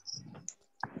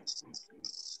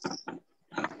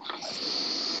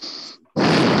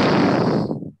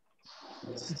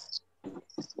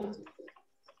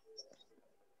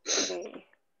 Okay.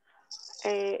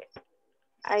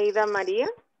 Aida María.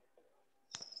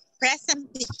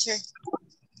 Present, teacher.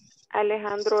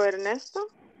 Alejandro Ernesto.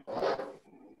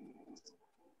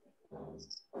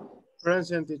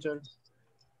 Present, teacher.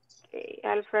 Okay.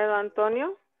 Alfredo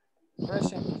Antonio.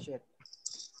 Present, teacher.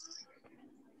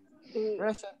 Mm,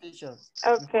 Present, teacher.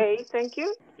 Okay, thank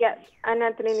you. Yes.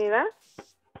 Ana Trinidad.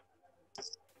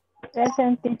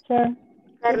 Present, teacher.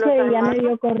 Carlos Teacher, ya me Armando.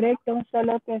 dio correcto,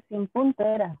 solo que sin punto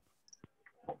era.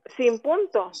 Sin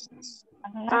punto.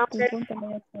 Ajá, sin Okay. punto me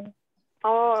dio correcto.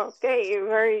 Oh, okay,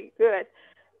 very good.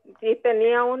 Y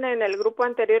tenía una en el grupo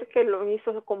anterior que lo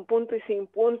hizo con punto y sin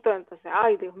punto, entonces,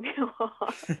 ay, Dios mío.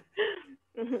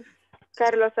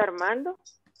 Carlos Armando.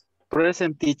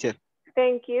 Present, teacher.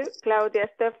 Thank you. Claudia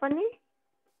Stephanie.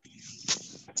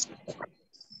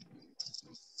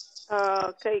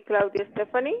 Okay, Claudia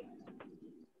Stephanie.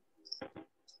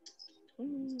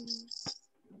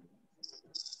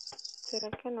 ¿Será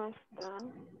que no está?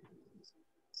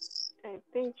 I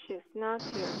think she's not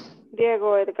here.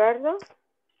 Diego Edgardo.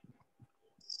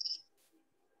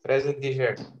 Present,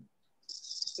 teacher.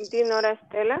 Dinora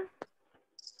Estela.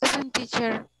 Present,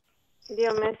 teacher.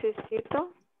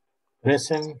 Diomesicito.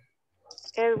 Present.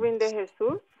 Edwin de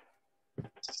Jesús.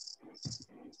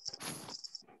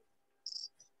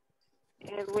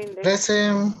 Edwin de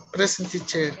Present, present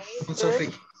teacher. I'm Good. sorry.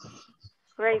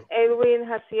 Great. Edwin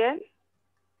Jaciel.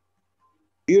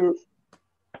 Here.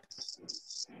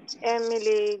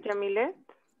 Emily Jamilet.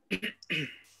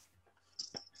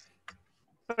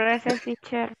 Present,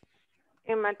 teacher.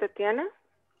 Emma Tatiana.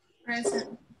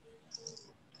 Present.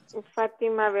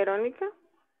 Fátima Verónica.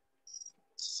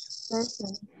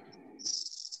 Present.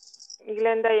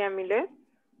 Glenda Yamilet.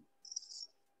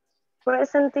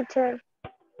 Present, teacher.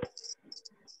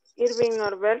 Irving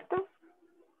Norberto.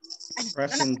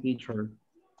 Present, teacher.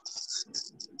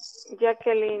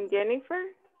 Jacqueline Jennifer.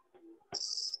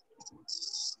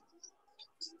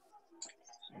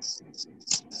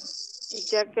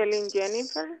 Jacqueline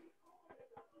Jennifer.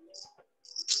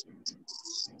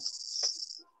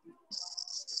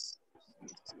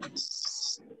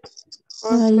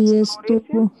 Ahí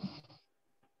estuvo.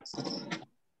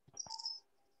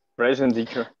 Present,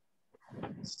 teacher.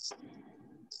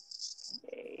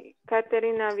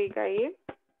 Caterina Abigail.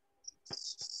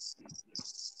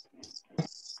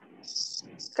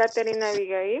 Caterina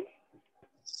Abigail.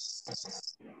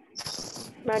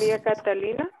 María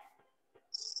Catalina.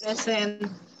 Present.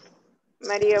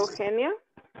 María Eugenia.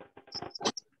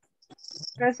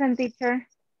 Present, teacher.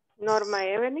 Norma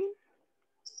Evelyn.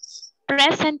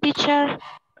 Present, teacher.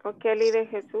 O'Kelly de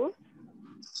Jesús.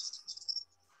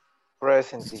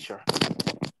 Present, teacher.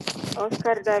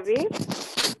 Oscar David.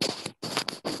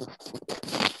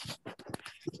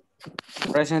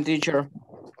 Present, teacher.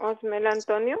 Osmel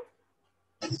Antonio.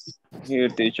 Here,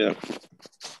 teacher.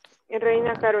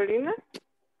 Reina Carolina.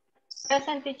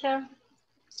 Present, teacher.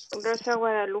 Rosa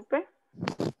Guadalupe.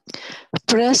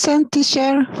 Present,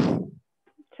 teacher.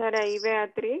 Saraí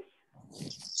Beatriz.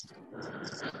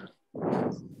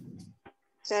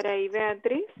 Saraí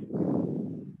Beatriz.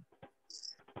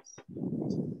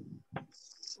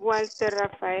 Walter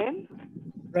Rafael.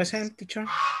 Present, teacher.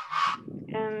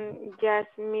 And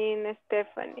Jasmine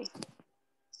Stephanie.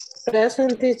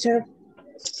 Present, teacher.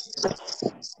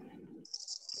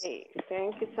 Okay,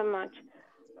 thank you so much.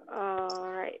 All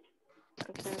right.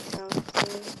 Okay, so,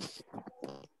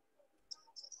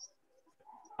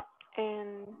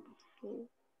 and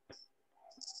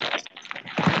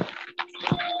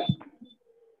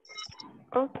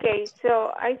okay,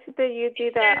 so I see that you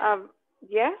did a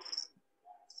yes.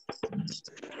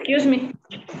 Excuse me.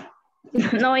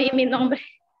 No oí mi nombre.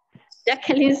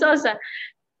 Jacqueline Sosa.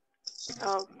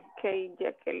 Okay,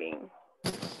 Jacqueline.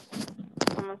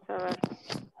 Vamos a ver.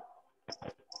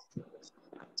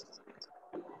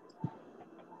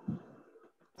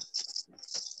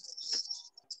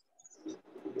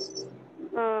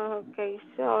 Okay,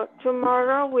 so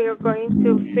tomorrow we're going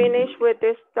to finish with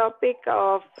this topic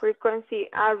of frequency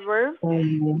adverbs.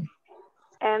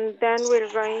 And then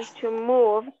we're going to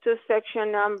move to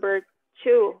section number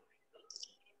 2.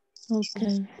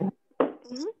 Okay.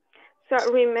 So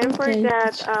remember Okay.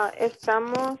 that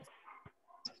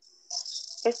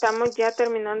estamos ya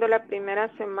terminando la primera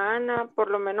semana, por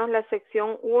lo menos la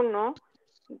sección 1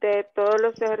 de todos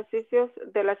los ejercicios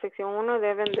de la sección 1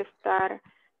 deben de estar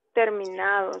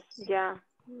terminados ya,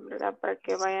 ¿verdad? Para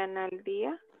que vayan al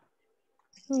día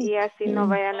y así no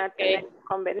vayan a tener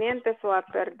inconvenientes o a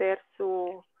perder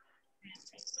su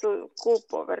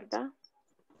cupo, ¿verdad?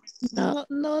 No.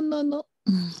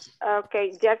 Ok,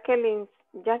 Jacqueline,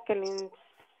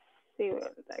 sí,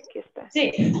 ¿verdad? Aquí está.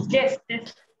 Sí, yes.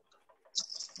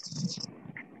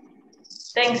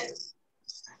 Thanks.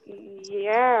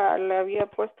 Ya, le había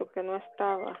puesto que no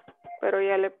estaba, pero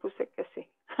ya le puse que sí.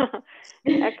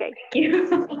 Okay.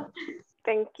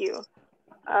 Thank you.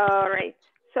 All right.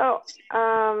 So,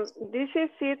 this is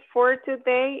it for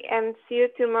today, and see you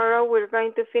tomorrow. We're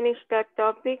going to finish that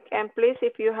topic, and please,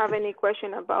 if you have any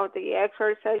question about the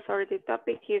exercise or the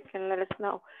topic, you can let us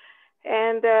know.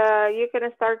 And you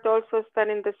can start also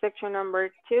studying the section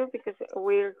number 2, because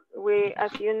we,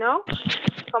 as you know,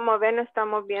 como ven,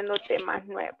 estamos viendo temas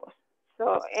nuevos.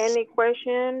 So, any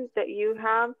question that you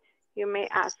have, you may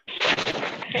ask.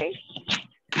 Okay?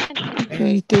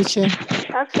 Okay, teacher.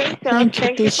 Okay, so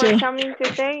thank you for coming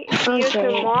today. See you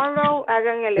tomorrow.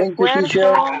 Hagan el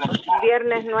esfuerzo.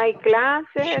 Viernes no hay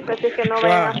clases, así que no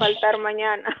vayan a faltar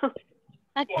mañana.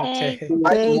 Okay.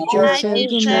 Okay, teacher.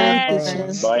 Good night, teacher.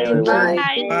 Bye, everyone. Bye.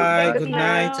 Bye. Good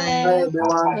night.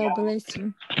 God bless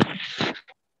you.